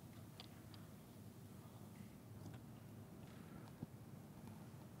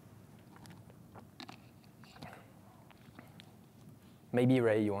 Maybe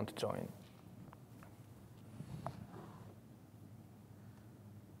Ray, you want to join?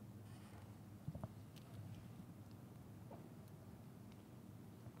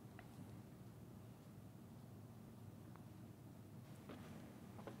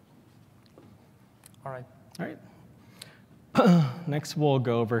 All right. All right. Next, we'll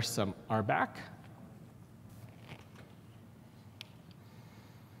go over some RBAC.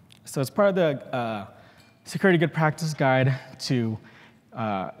 So as part of the Security Good Practice Guide to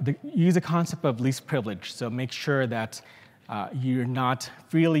use the concept of least privilege. So make sure that you're not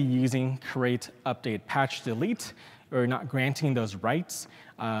freely using create, update, patch, delete, or you're not granting those rights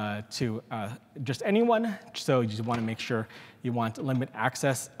to just anyone. So you just want to make sure you want to limit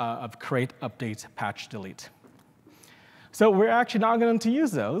access of create, update, patch, delete. So we're actually not going to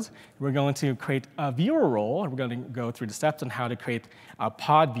use those. We're going to create a viewer role. We're going to go through the steps on how to create a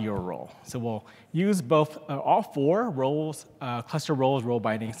pod viewer role. So we'll use both all four roles, cluster roles, role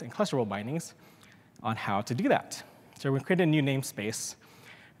bindings, and cluster role bindings on how to do that. So we're going to create a new namespace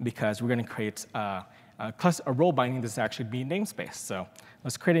because we're going to create a role binding that's actually be namespace. So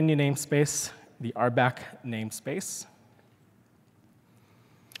let's create a new namespace, the RBAC namespace.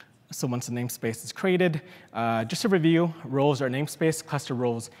 So once the namespace is created, just to review, roles are namespace, cluster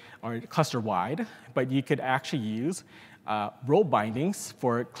roles are cluster-wide, but you could actually use role bindings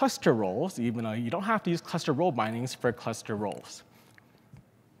for cluster roles, even though you don't have to use cluster role bindings for cluster roles.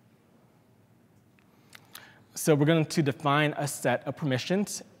 So we're going to define a set of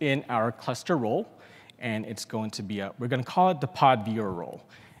permissions in our cluster role, and it's going to be we're going to call it the pod viewer role,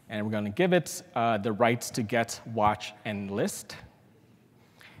 and we're going to give it the rights to get, watch, and list.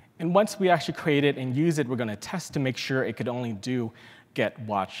 And once we actually create it and use it, we're going to test to make sure it could only do get,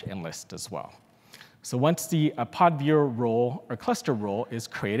 watch, and list as well. So once the pod viewer role or cluster role is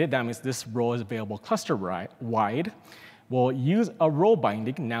created, that means this role is available cluster-wide. We'll use a role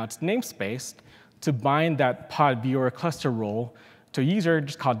binding, now it's namespaced, to bind that pod viewer cluster role to a user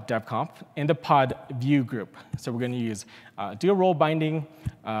just called devconf in the pod view group. So we're going to use do a role binding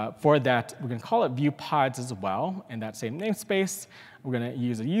for that. We're going to call it view pods as well in that same namespace. We're going to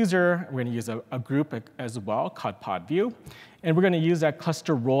use a user. We're going to use a group as well called pod view. And we're going to use that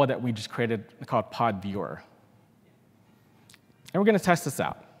cluster role that we just created called pod viewer. And we're going to test this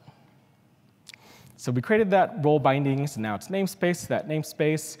out. So we created that role binding, so now it's namespace, that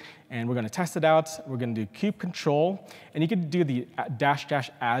namespace, and we're going to test it out. We're going to do kube control, and you can do the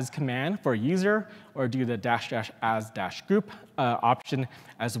 --as command for a user, or do the --as group option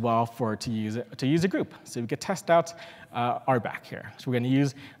as well to use a group. So we could test out RBAC here. So we're going to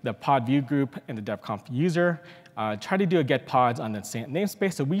use the pod view group and the devconf user, try to do a get pods on the same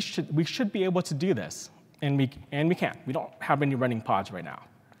namespace. So we should be able to do this, and we can. We don't have any running pods right now.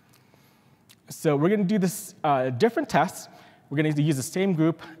 So we're going to do this different test. We're going to use the same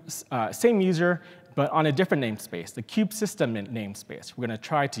group, same user, but on a different namespace, the kube system namespace. We're going to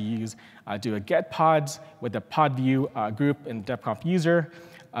try to do a get pods with the pod view group and devconf user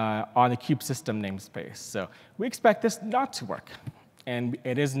on the kube system namespace. So we expect this not to work, and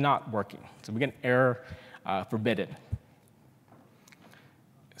it is not working. So we get an error forbidden.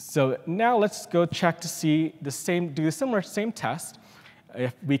 So now let's go check to see do the same test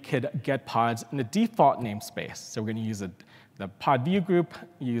if we could get pods in the default namespace. So we're going to use the pod view group,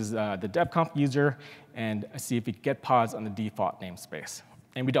 use the devconf user, and see if we can get pods on the default namespace.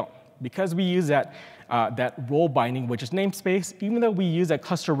 And we don't. Because we use that role binding, which is namespace, even though we use that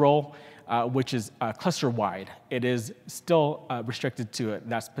cluster role, which is cluster-wide, it is still restricted to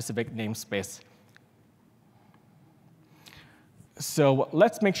that specific namespace. So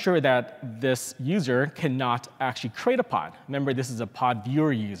let's make sure that this user cannot actually create a pod. Remember, this is a pod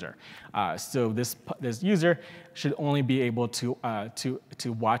viewer user. So this user should only be able to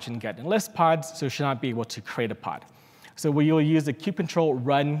watch and get and list pods, so should not be able to create a pod. So we will use the kube control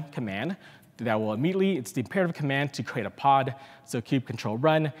run command that will immediately, it's the imperative command to create a pod. So kube control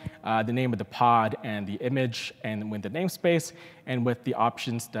run, the name of the pod and the image, and with the namespace, and with the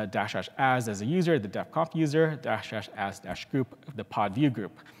options, the --as a user, the defconf user, --as -group, the pod view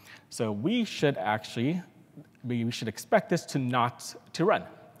group. So we should expect this to run.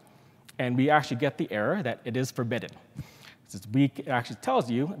 And we actually get the error that it is forbidden. Since it actually tells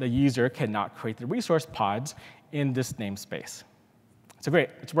you the user cannot create the resource pods in this namespace. So great,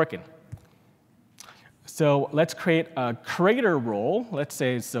 it's working. So let's create a creator role. Let's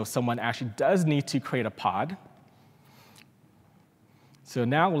say so someone actually does need to create a pod. So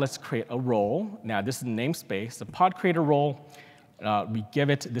now let's create a role. Now this is the namespace, the pod creator role. We give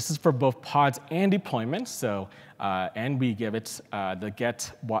it, this is for both pods and deployments. So, and we give it the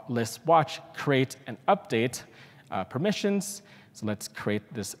get list watch, create and update permissions. So let's create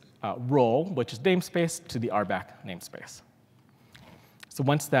this role, which is namespace, to the RBAC namespace. So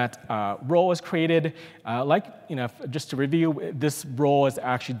once that role is created, just to review, this role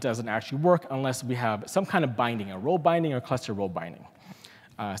doesn't actually work unless we have some kind of binding, a role binding or cluster role binding.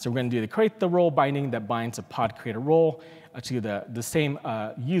 So we're going to do the create the role binding that binds a pod creator role to the same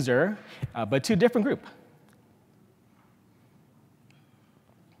user, but to a different group.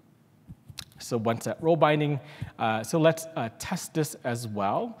 So once that role binding, so let's test this as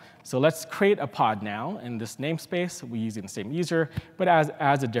well. So let's create a pod now in this namespace. We're using the same user, but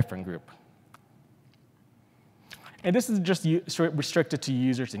as a different group. And this is just restricted to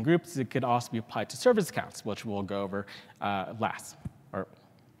users and groups. It could also be applied to service accounts, which we'll go over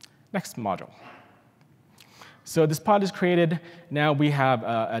next module. So this pod is created. Now we have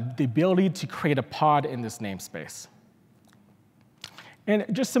the ability to create a pod in this namespace. And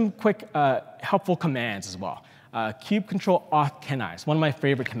just some quick helpful commands as well. Kube control auth can is one of my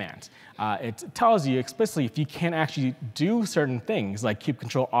favorite commands. It tells you explicitly if you can't actually do certain things, like kube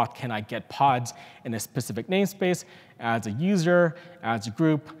control auth can get pods in a specific namespace as a user, as a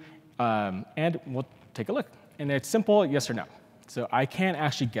group, and we'll take a look. And it's simple, yes or no. So I can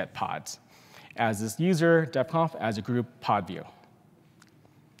actually get pods as this user, defconf, as a group pod view.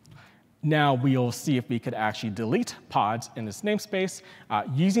 Now we'll see if we could actually delete pods in this namespace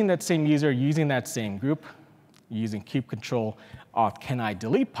using that same user, using that same group, using kube control auth can I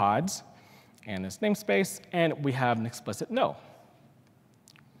delete pods in this namespace, and we have an explicit no.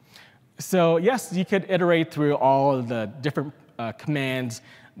 So yes, you could iterate through all of the different commands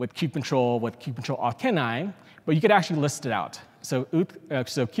with kube control auth can I, but you could actually list it out. So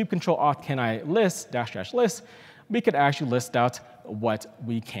kube control auth can I list -- list, we could actually list out what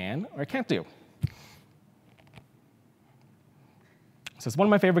we can or can't do. So it's one of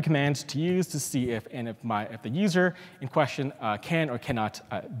my favorite commands to use to see if the user in question can or cannot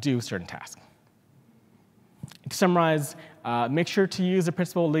do certain tasks. To summarize, make sure to use the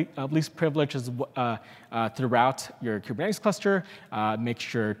principle of least privilege throughout your Kubernetes cluster. Make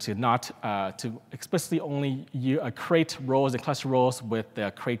sure to explicitly only create roles and cluster roles with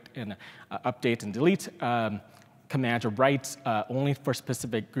the create and update and delete commands or writes only for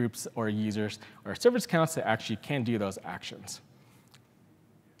specific groups or users or service accounts that actually can do those actions.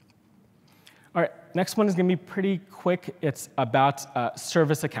 All right, next one is going to be pretty quick. It's about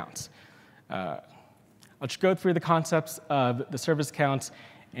service accounts. I'll just go through the concepts of the service accounts.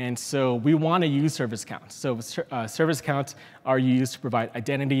 And so we want to use service accounts. So service accounts are used to provide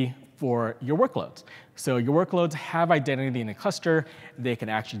identity for your workloads. So your workloads have identity in a cluster. They can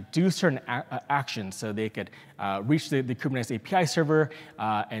actually do certain actions. So they could reach the Kubernetes API server,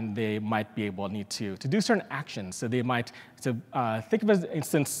 and they might be able to need to do certain actions. So they might, think of it as,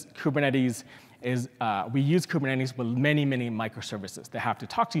 since Kubernetes we use Kubernetes with many, many microservices that have to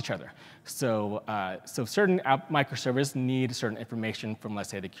talk to each other. So, certain microservices need certain information from, let's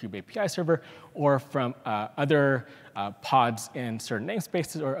say, the Kube API server, or from other pods in certain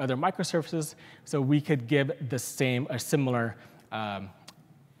namespaces or other microservices. So we could give the same or similar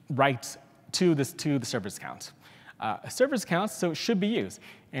rights to the service accounts. Service accounts should be used.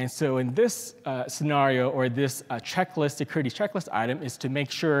 And so in this scenario, or this security checklist item, is to make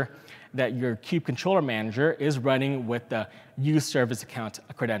sure that your kube controller manager is running with the use service account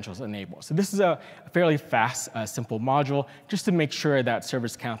credentials enabled. So this is a fairly fast, simple module, just to make sure that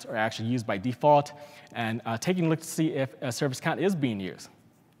service accounts are actually used by default, and taking a look to see if a service account is being used.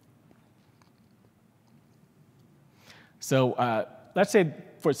 So let's say,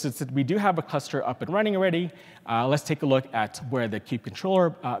 since we do have a cluster up and running already, let's take a look at where the kube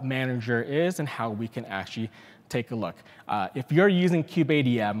controller manager is and how we can actually take a look. If you're using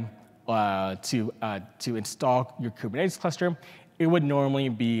kubeadm to install your Kubernetes cluster, it would normally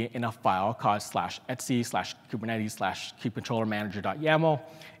be in a file called /etc/kubernetes/kubecontrollermanager.yaml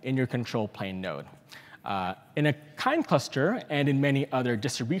in your control plane node. In a kind cluster and in many other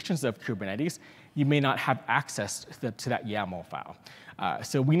distributions of Kubernetes, you may not have access to that YAML file.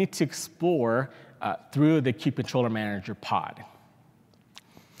 So we need to explore through the kubecontrollermanager pod.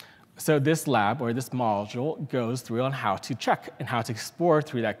 So this lab, or this module, goes through on how to check and how to explore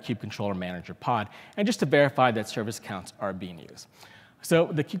through that kubecontrollermanager pod, and just to verify that service counts are being used. So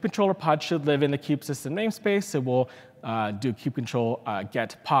the kubecontroller pod should live in the kubesystem namespace, so we'll do kubecontrol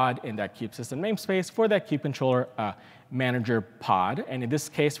get pod in that kubesystem namespace for that kubecontroller manager pod. And in this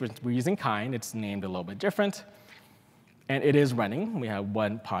case, we're using kind. It's named a little bit different. And it is running. We have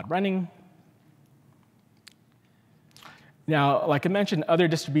one pod running. Now, like I mentioned, other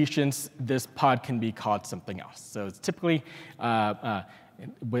distributions, this pod can be called something else. So it's typically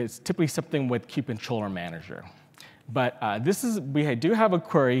something with kubecontroller manager. But we do have a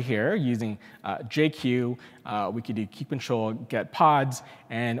query here using JQ. We could do kubecontrol get pods,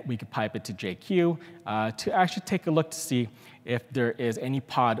 and we could pipe it to JQ to actually take a look to see if there is any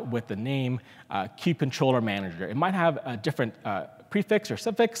pod with the name kubecontroller manager. It might have a different prefix or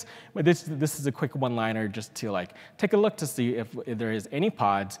suffix, but this is a quick one-liner just to take a look to see if there is any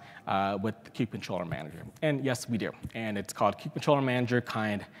pods with the kubecontroller manager. And yes, we do. And it's called kubecontroller manager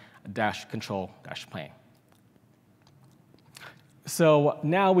kind -control -plane. So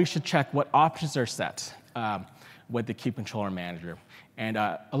now we should check what options are set with the kubecontroller manager. And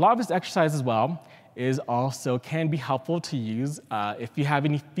a lot of this exercise as well can be helpful to use if you have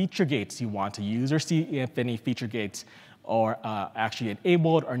any feature gates you want to use, or see if any feature gates are actually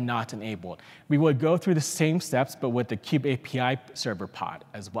enabled or not enabled. We would go through the same steps, but with the Kube API server pod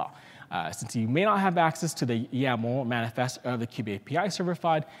as well. Since you may not have access to the YAML manifest of the Kube API server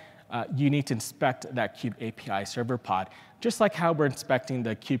pod, you need to inspect that Kube API server pod, just like how we're inspecting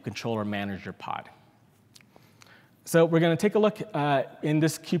the kubecontroller manager pod. So we're going to take a look in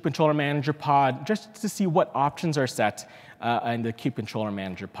this kubecontroller manager pod just to see what options are set in the kubecontroller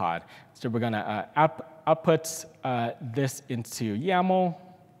manager pod. So we're going to output this into YAML.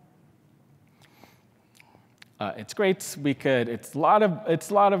 It's great. It's a lot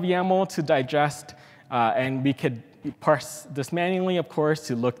of YAML to digest, and we could parse this manually, of course,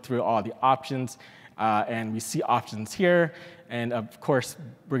 to look through all the options. And we see options here. And of course,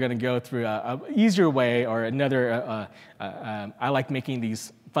 we're going to go through an easier way, or another. I like making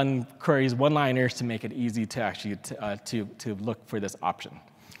these fun queries, one-liners, to make it easy to actually to look for this option.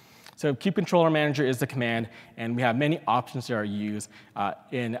 So kubecontroller manager is the command, and we have many options that are used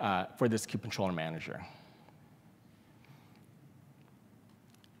for this kubecontroller manager.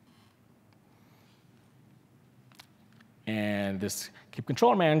 And this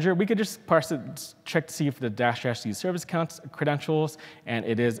kubecontroller manager, we could just parse it, check to see if the -- use service accounts credentials, and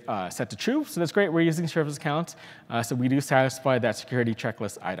it is set to true. So that's great. We're using service accounts, so we do satisfy that security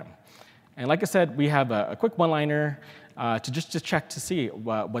checklist item. And like I said, we have a quick one-liner to just check to see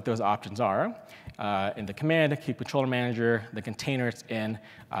what those options are. In the command, kubecontroller manager, the container it's in,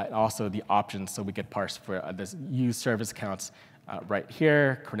 and also the options, so we could parse for this use service accounts right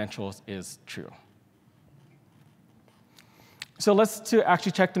here. Credentials is true. So let's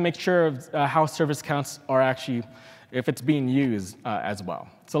actually check to make sure how service accounts are actually, if it's being used as well.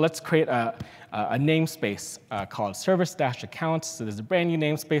 So let's create a namespace called service-accounts. So there's a brand new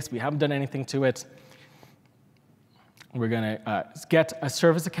namespace. We haven't done anything to it. We're going to get a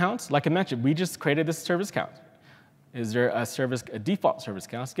service account. Like I mentioned, we just created this service account. Is there a default service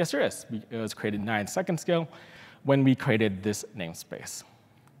account? Yes, there is. It was created 9 seconds ago when we created this namespace.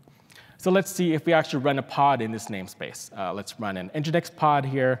 So let's see if we actually run a pod in this namespace. Let's run an nginx pod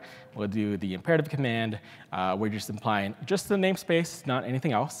here. We'll do the imperative command. We're just implying just the namespace, not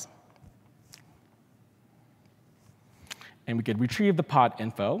anything else. And we could retrieve the pod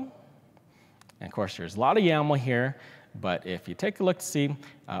info. And of course, there's a lot of YAML here. But if you take a look to see,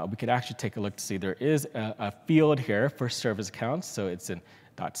 we could actually take a look to see there is a field here for service accounts. So it's in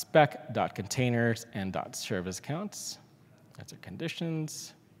 .spec, .containers, and .service accounts. That's our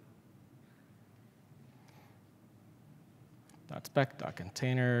conditions. .spec,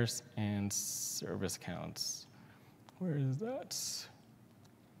 .containers, and service accounts. Where is that?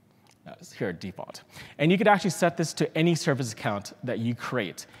 That's here at default. And you could actually set this to any service account that you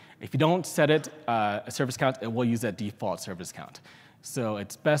create. If you don't set it a service account, it will use that default service account. So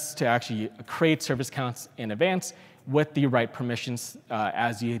it's best to actually create service accounts in advance with the right permissions,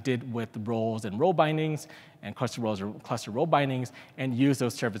 as you did with roles and role bindings, and cluster roles or cluster role bindings, and use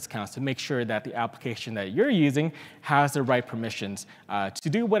those service accounts to make sure that the application that you're using has the right permissions to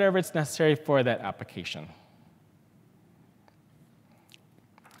do whatever it's necessary for that application.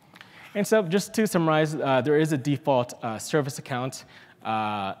 And so just to summarize, there is a default service account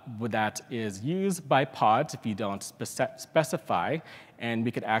that is used by pods if you don't specify, and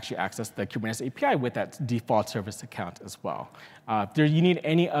we could actually access the Kubernetes API with that default service account as well. If you need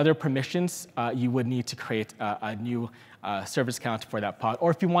any other permissions, you would need to create a new service account for that pod.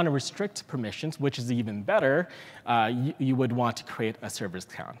 Or if you want to restrict permissions, which is even better, you would want to create a service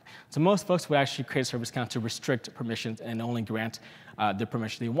account. So most folks would actually create a service account to restrict permissions and only grant the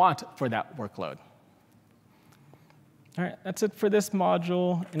permission they want for that workload. All right, that's it for this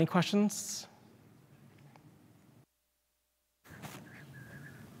module. Any questions?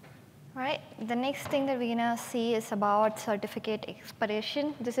 All right, the next thing that we're going to see is about certificate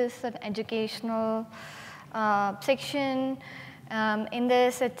expiration. This is an educational section. In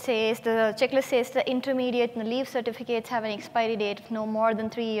this, it says, the checklist says the intermediate and the leave certificates have an expiry date of no more than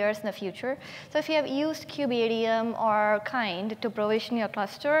 3 years in the future. So if you have used KubeADM or Kind to provision your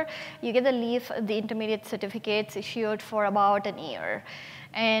cluster, you get the intermediate certificates issued for about a year.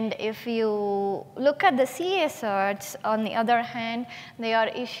 And if you look at the CA certs, on the other hand, they are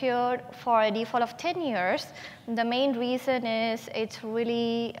issued for a default of 10 years. The main reason is it's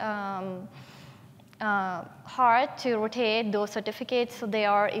really hard to rotate those certificates, so they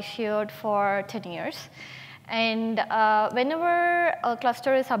are issued for 10 years. And whenever a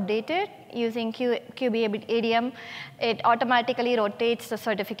cluster is updated using KubeADM, it automatically rotates the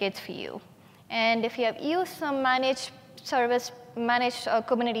certificates for you. And if you have used some managed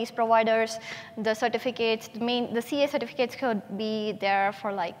Kubernetes providers, the certificates, the CA certificates could be there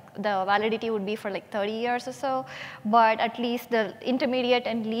for the validity would be for 30 years or so, but at least the intermediate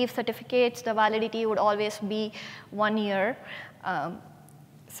and leave certificates, the validity would always be 1 year.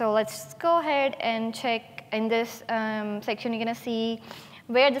 So let's go ahead and check in this section. You're going to see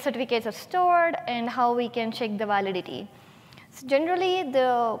where the certificates are stored and how we can check the validity. So generally,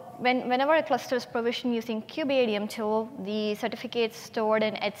 whenever a cluster is provisioned using KubeADM tool, the certificates stored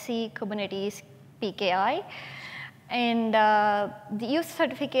in etc Kubernetes PKI. And the use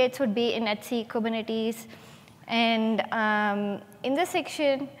certificates would be in etc Kubernetes. And in this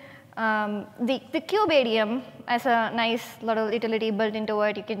section, the KubeADM has a nice little utility built into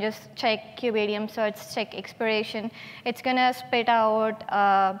it. You can just check KubeADM certs, check expiration. It's going to spit out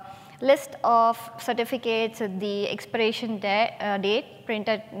list of certificates with the expiration date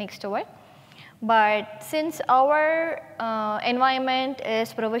printed next to it. But since our environment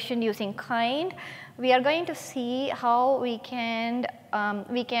is provisioned using Kind, we are going to see how we can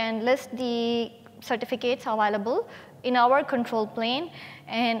list the certificates available in our control plane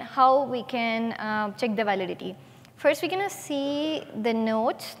and how we can check the validity. First, we're going to see the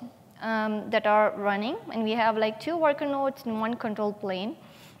nodes that are running, and we have 2 worker nodes and 1 control plane.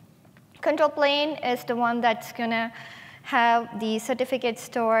 Control plane is the one that's going to have the certificates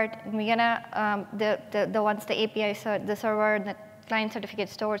stored. And we're going to, the ones the API, the server, the client certificate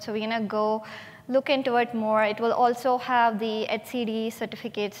stored. So we're going to go look into it more. It will also have the etcd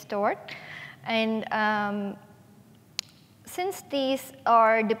certificates stored. And since these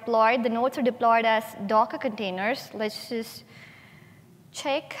are deployed, the nodes are deployed as Docker containers. Let's just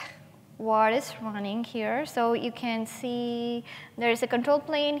check what is running here. So you can see there is a control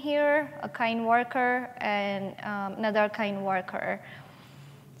plane here, a Kind worker, and another Kind worker.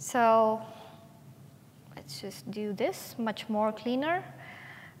 So let's just do this much more cleaner.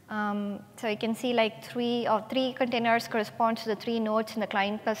 So you can see 3 containers correspond to the 3 nodes in the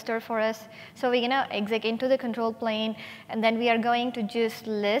client cluster for us. So we're going to exec into the control plane, and then we are going to just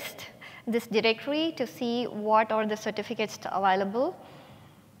list this directory to see what are the certificates available.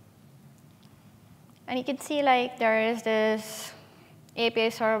 And you can see there is this API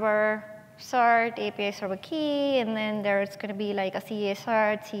server cert, API server key, and then there's going to be a CA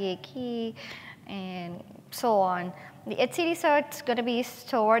cert, CA key, and so on. The etcd cert is going to be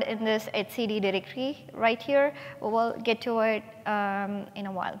stored in this etcd directory right here. We will get to it in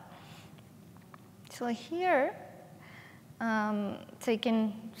a while. So here, so you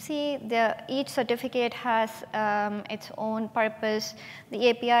can see each certificate has its own purpose. The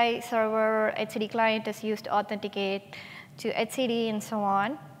API server etcd client is used to authenticate to etcd and so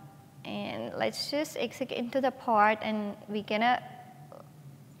on. And let's just execute into the pod, and we're going to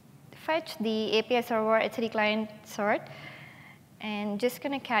fetch the API server etcd client cert and just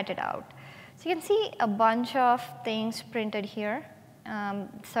going to cat it out. So you can see a bunch of things printed here,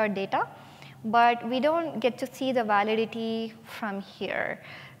 cert data. But we don't get to see the validity from here.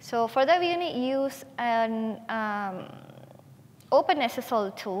 So for that, we're going to use an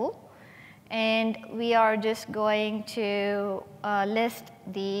OpenSSL tool. And we are just going to list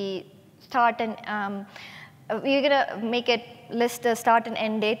the start and we're gonna make it list the start and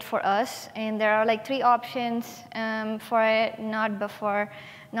end date for us, and there are like 3 options for it: not before,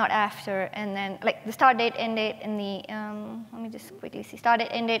 not after, and then like the start date, end date, and the let me just quickly see start date,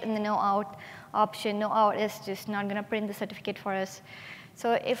 end date, and the no out option. No out is just not gonna print the certificate for us.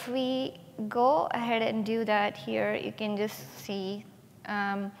 So if we go ahead and do that here, you can just see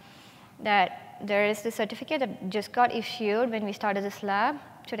that there is the certificate that just got issued when we started this lab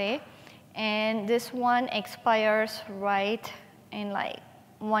today. And this one expires right in like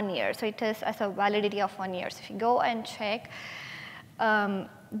 1 year. So it is as a validity of 1 year. So if you go and check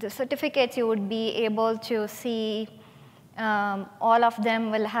the certificates, you would be able to see all of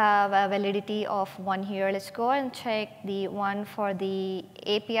them will have a validity of 1 year. Let's go and check the one for the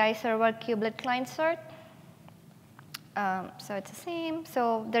API server kubelet client cert. So it's the same.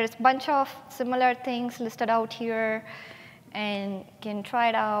 So there's a bunch of similar things listed out here, and you can try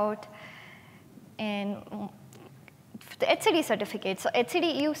it out. And the HCD certificates. So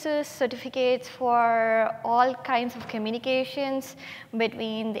HCD uses certificates for all kinds of communications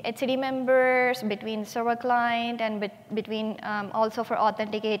between the HCD members, between server client, and between also for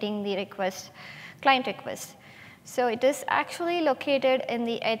authenticating the client requests. So it is actually located in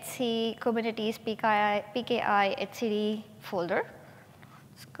the HC Kubernetes PKI HCD folder.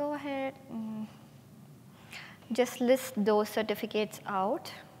 Let's go ahead and just list those certificates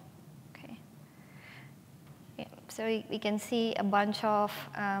out. So we can see a bunch of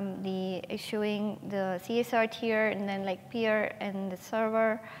the issuing the CSRT here, and then like peer and the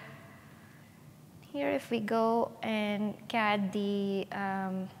server. Here, if we go and cat the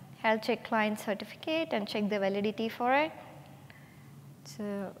health check client certificate and check the validity for it,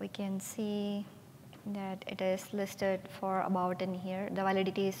 so we can see that it is listed for about in here. The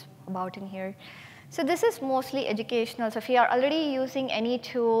validity is about in here. So this is mostly educational. So if you are already using any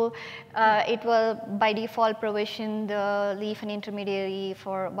tool, it will by default provision the leaf and intermediary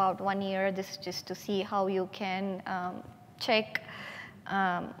for about 1 year. This is just to see how you can check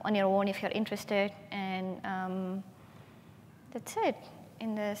on your own if you're interested. And that's it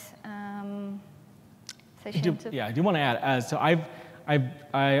in this session. I do want to add, so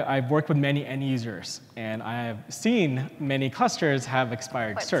I've worked with many end users, and I've seen many clusters have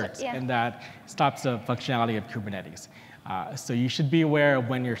expired certs, and that stops the functionality of Kubernetes. So you should be aware of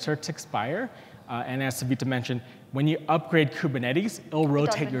when your certs expire, and as Savitha mentioned, when you upgrade Kubernetes, it'll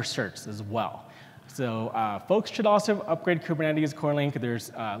rotate your certs as well. So folks should also upgrade Kubernetes accordingly.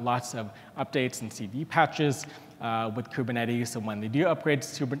 There's lots of updates and CV patches with Kubernetes, so when they do upgrade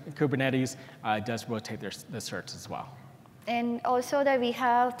to Kubernetes, it does rotate the certs as well. And also that we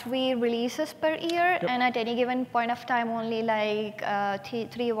have 3 releases per year, and at any given point of time, only like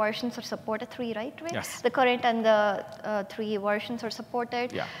 3 versions are supported. 3, right? Yes. The current and the 3 versions are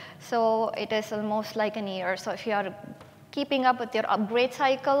supported. Yeah. So it is almost like a year. So if you are keeping up with your upgrade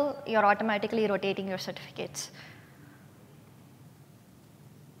cycle, you're automatically rotating your certificates.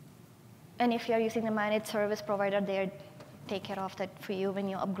 And if you're using the managed service provider, they take care of that for you when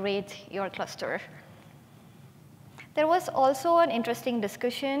you upgrade your cluster. There was also an interesting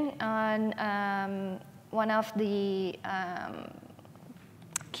discussion on one of the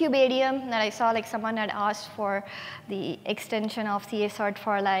KubeADM that I saw, like someone had asked for the extension of CSRT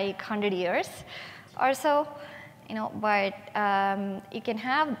for like 100 years or so. But you can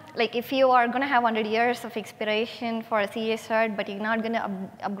have, like if you are going to have 100 years of expiration for a CSRT, but you're not going to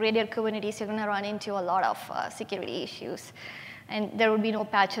upgrade your Kubernetes, you're going to run into a lot of security issues. And there will be no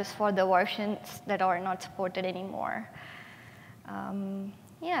patches for the versions that are not supported anymore.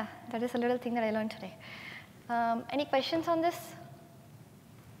 Yeah, that is a little thing that I learned today. Any questions on this?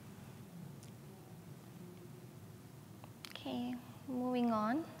 OK, moving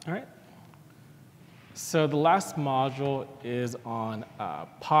on. All right. So the last module is on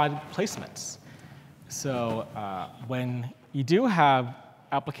pod placements. So when you do have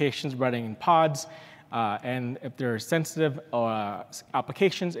applications running in pods, and if they're sensitive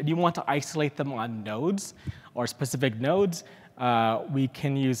applications and you want to isolate them on nodes or specific nodes, we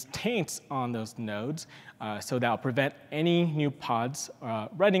can use taints on those nodes, so that will prevent any new pods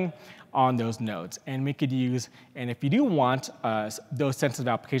running on those nodes. And we could use, and if you do want those sensitive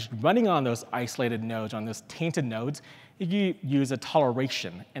applications running on those isolated nodes, on those tainted nodes, you use a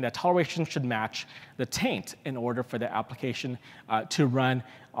toleration. And that toleration should match the taint in order for the application to run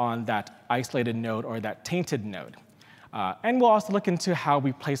on that isolated node or that tainted node. And we'll also look into how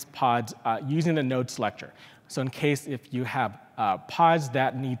we place pods using the node selector. So in case if you have pods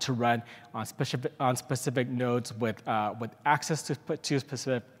that need to run on specific nodes with access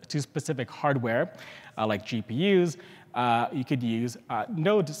to specific hardware, like GPUs, you could use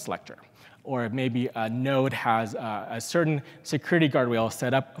node selector. or maybe a node has a certain security guardrail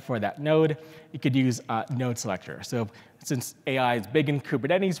set up for that node, you could use node selector. So since AI is big in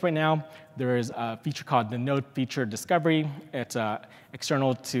Kubernetes right now, there is a feature called the node feature discovery. It's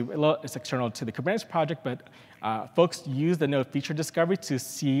external to the Kubernetes project, but folks use the node feature discovery to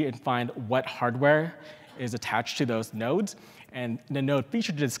see and find what hardware is attached to those nodes. And the node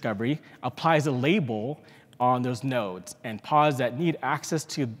feature discovery applies a label on those nodes, and pods that need access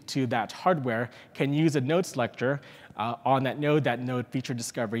to that hardware can use a node selector on that node feature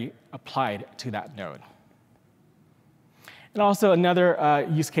discovery applied to that node. And also another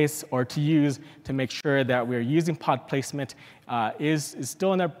use case or to use to make sure that we're using pod placement is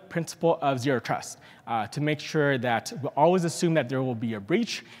still in the principle of zero trust, to make sure that we always assume that there will be a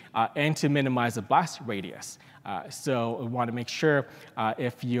breach and to minimize the blast radius. So we want to make sure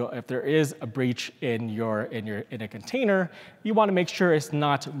if there is a breach in a container, you want to make sure it's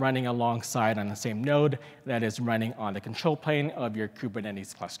not running alongside on the same node that is running on the control plane of your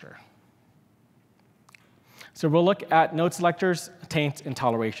Kubernetes cluster. So we'll look at node selectors, taints, and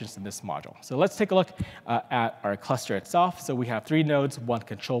tolerations in this module. So let's take a look at our cluster itself. So we have 3 nodes, 1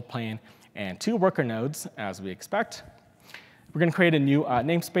 control plane, and 2 worker nodes, as we expect. We're going to create a new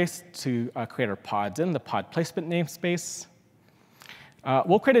namespace to create our pods in, the pod placement namespace.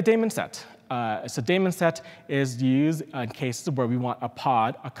 We'll create a daemon set. So daemon set is used in cases where we want a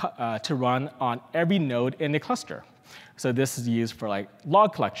pod to run on every node in the cluster. So this is used for like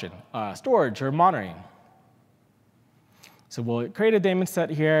log collection, storage, or monitoring. So we'll create a daemon set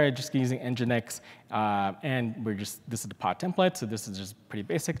here, just using Nginx, and this is the pod template, so this is just pretty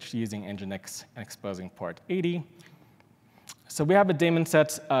basic, just using Nginx and exposing port 80. So we have a daemon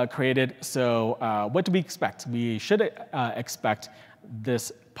set created, so what do we expect? We should expect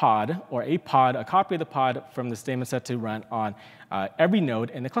this pod, or a copy of the pod from this daemon set to run on every node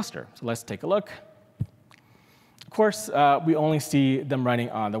in the cluster. So let's take a look. Of course, we only see them running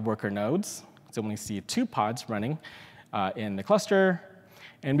on the worker nodes, so we only see 2 pods running in the cluster.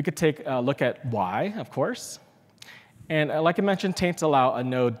 And we could take a look at why, of course. And like I mentioned, taints allow a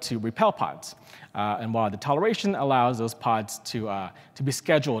node to repel pods. And while the toleration allows those pods to be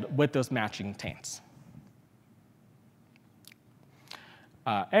scheduled with those matching taints.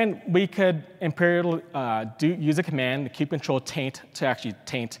 And we could empirically use a command, the kubectl taint, to actually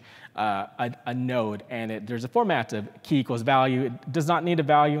taint a node. And there's a format of key equals value. It does not need a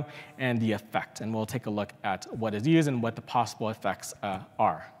value, and the effect. And we'll take a look at what is used and what the possible effects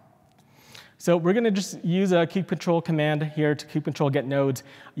are. So we're going to just use a kubectl command here to kubectl get nodes,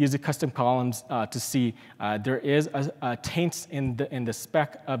 use the custom columns to see there is a taints in the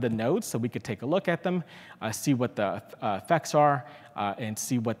spec of the nodes, so we could take a look at them, see what the effects are, and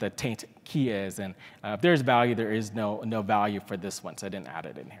see what the taint key is. And if there's value, there is no value for this one, so I didn't add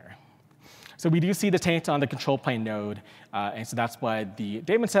it in here. So we do see the taint on the control plane node, and so that's why the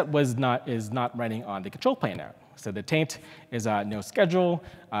daemon set is not running on the control plane node. So the taint is no schedule.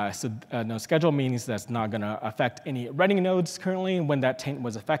 No schedule means that's not going to affect any running nodes currently when that taint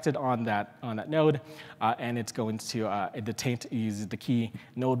was affected on that node, and it's going to the taint uses the key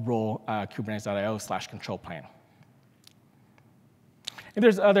node role kubernetes.io/control plane. And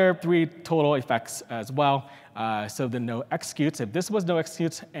there's other 3 total effects as well. So the no executes, if this was no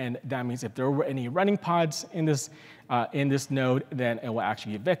executes, and that means if there were any running pods in this node, then it will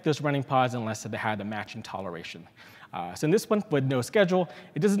actually evict those running pods unless they had a matching toleration. So in this one, with no schedule,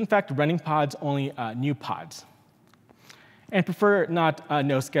 it does in fact running pods, only new pods. And prefer not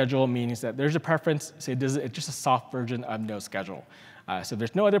no schedule means that there's a preference, so it's just a soft version of no schedule. So if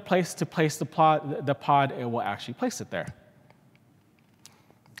there's no other place to place the pod, it will actually place it there.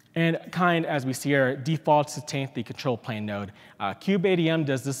 And kind, as we see here, defaults to taint the control plane node. kubeadm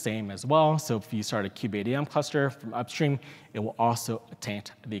does the same as well. So if you start a kubeadm cluster from upstream, it will also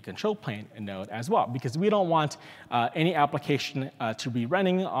taint the control plane node as well, because we don't want any application to be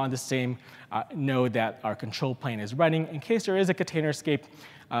running on the same node that our control plane is running in case there is a container escape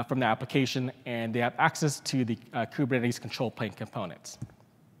from the application and they have access to the Kubernetes control plane components.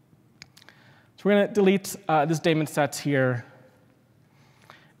 So we're going to delete this daemon set here.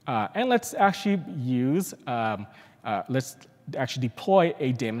 And let's actually let's actually deploy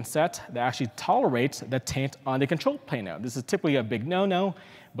a daemon set that actually tolerates the taint on the control plane node. This is typically a big no-no,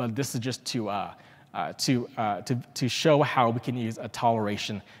 but this is just to show how we can use a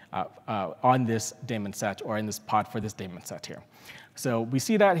toleration on this daemon set or in this pod for this daemon set here. So we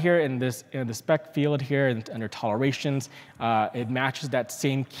see that here in the spec field here under tolerations. It matches that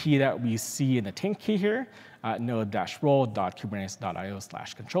same key that we see in the taint key here,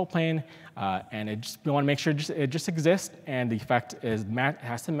 node-role.kubernetes.io/control plane. And we want to make sure it just exists, and the effect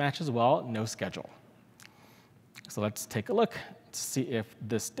has to match as well, no schedule. So let's take a look to see if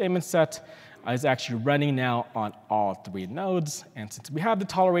this statement set is actually running now on all 3 nodes. And since we have the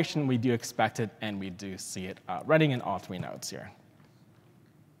toleration, we do expect it, and we do see it running in all 3 nodes here.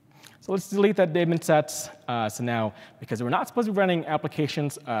 So let's delete that daemon set. So now, because we're not supposed to be running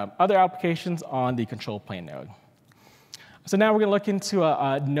applications, other applications on the control plane node. So now we're going to look into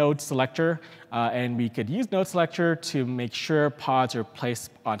a node selector. And we could use node selector to make sure pods are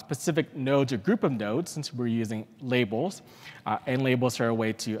placed on specific nodes or group of nodes, since we're using labels. And labels are a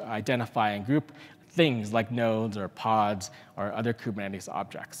way to identify and group things like nodes or pods or other Kubernetes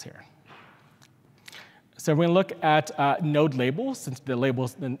objects here. So we're going to look at node labels. Since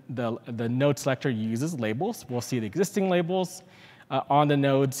the node selector uses labels, we'll see the existing labels on the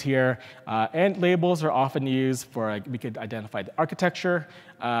nodes here. And labels are often used for, we could identify the architecture.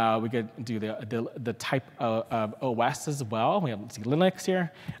 We could do the type of OS as well. We have Linux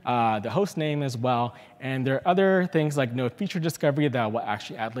here, the host name as well. And there are other things like node feature discovery that will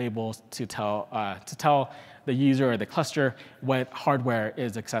actually add labels to tell the user or the cluster what hardware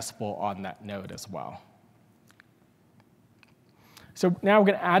is accessible on that node as well. So now we're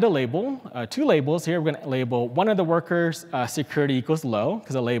going to add a label, 2 labels here. We're going to label one of the workers security equals low,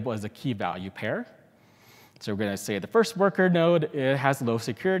 because a label is a key value pair. So we're going to say the first worker node, it has low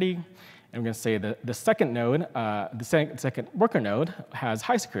security. And we're going to say the second node, the second worker node has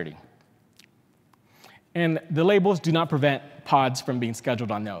high security. And the labels do not prevent pods from being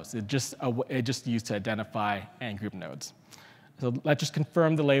scheduled on nodes. It's just used to identify and group nodes. So let's just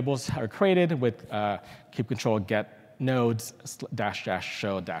confirm the labels are created with kubectl get nodes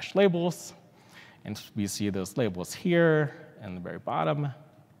 --show -labels. And we see those labels here in the very bottom.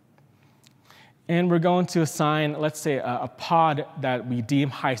 And we're going to assign, let's say, a pod that we deem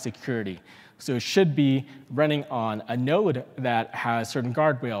high security. So it should be running on a node that has certain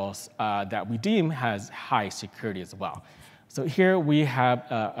guardrails that we deem has high security as well. So here we have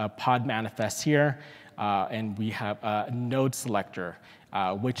a pod manifest here, and we have a node selector.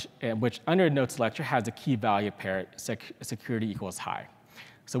 Which under node selector has a key value pair, security equals high.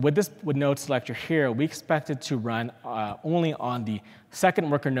 So with node selector here, we expect it to run only on the second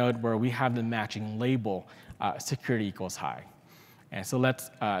worker node where we have the matching label, security equals high. And so once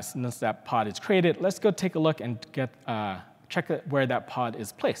that pod is created, let's go take a look and check where that pod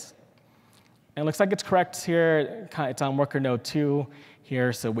is placed. And it looks like it's correct here. It's on worker node 2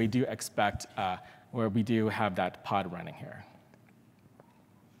 here, so we do expect where we do have that pod running here.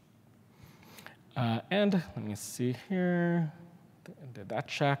 And let me see here. Did that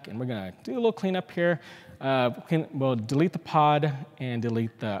check, and we're going to do a little cleanup here. We'll delete the pod and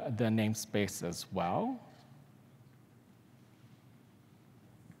delete the namespace as well.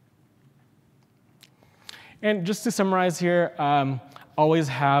 And just to summarize here, always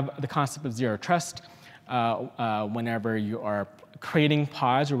have the concept of zero trust. Whenever you are creating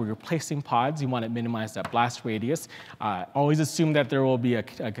pods or replacing pods, you want to minimize that blast radius. Always assume that there will be a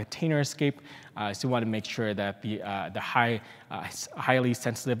container escape. So you want to make sure that the highly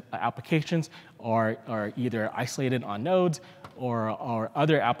sensitive applications are either isolated on nodes or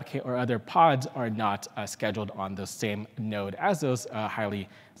other pods are not scheduled on the same node as those highly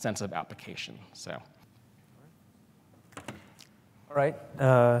sensitive applications. So. All right.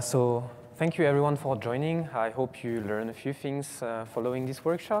 So thank you, everyone, for joining. I hope you learned a few things following this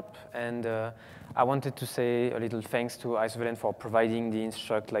workshop. And I wanted to say a little thanks to Isovalent for providing the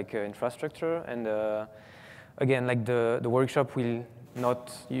infrastructure. And again, the workshop will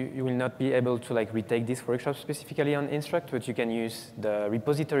not, you will not be able to retake this workshop specifically on Instruct, but you can use the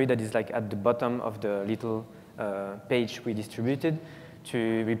repository that is at the bottom of the little page we distributed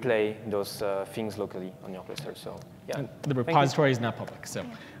to replay those things locally on your cluster. So yeah. And the repository is not public. So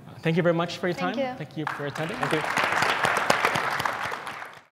thank you very much for your time. Thank you. Thank you for attending. Thank you.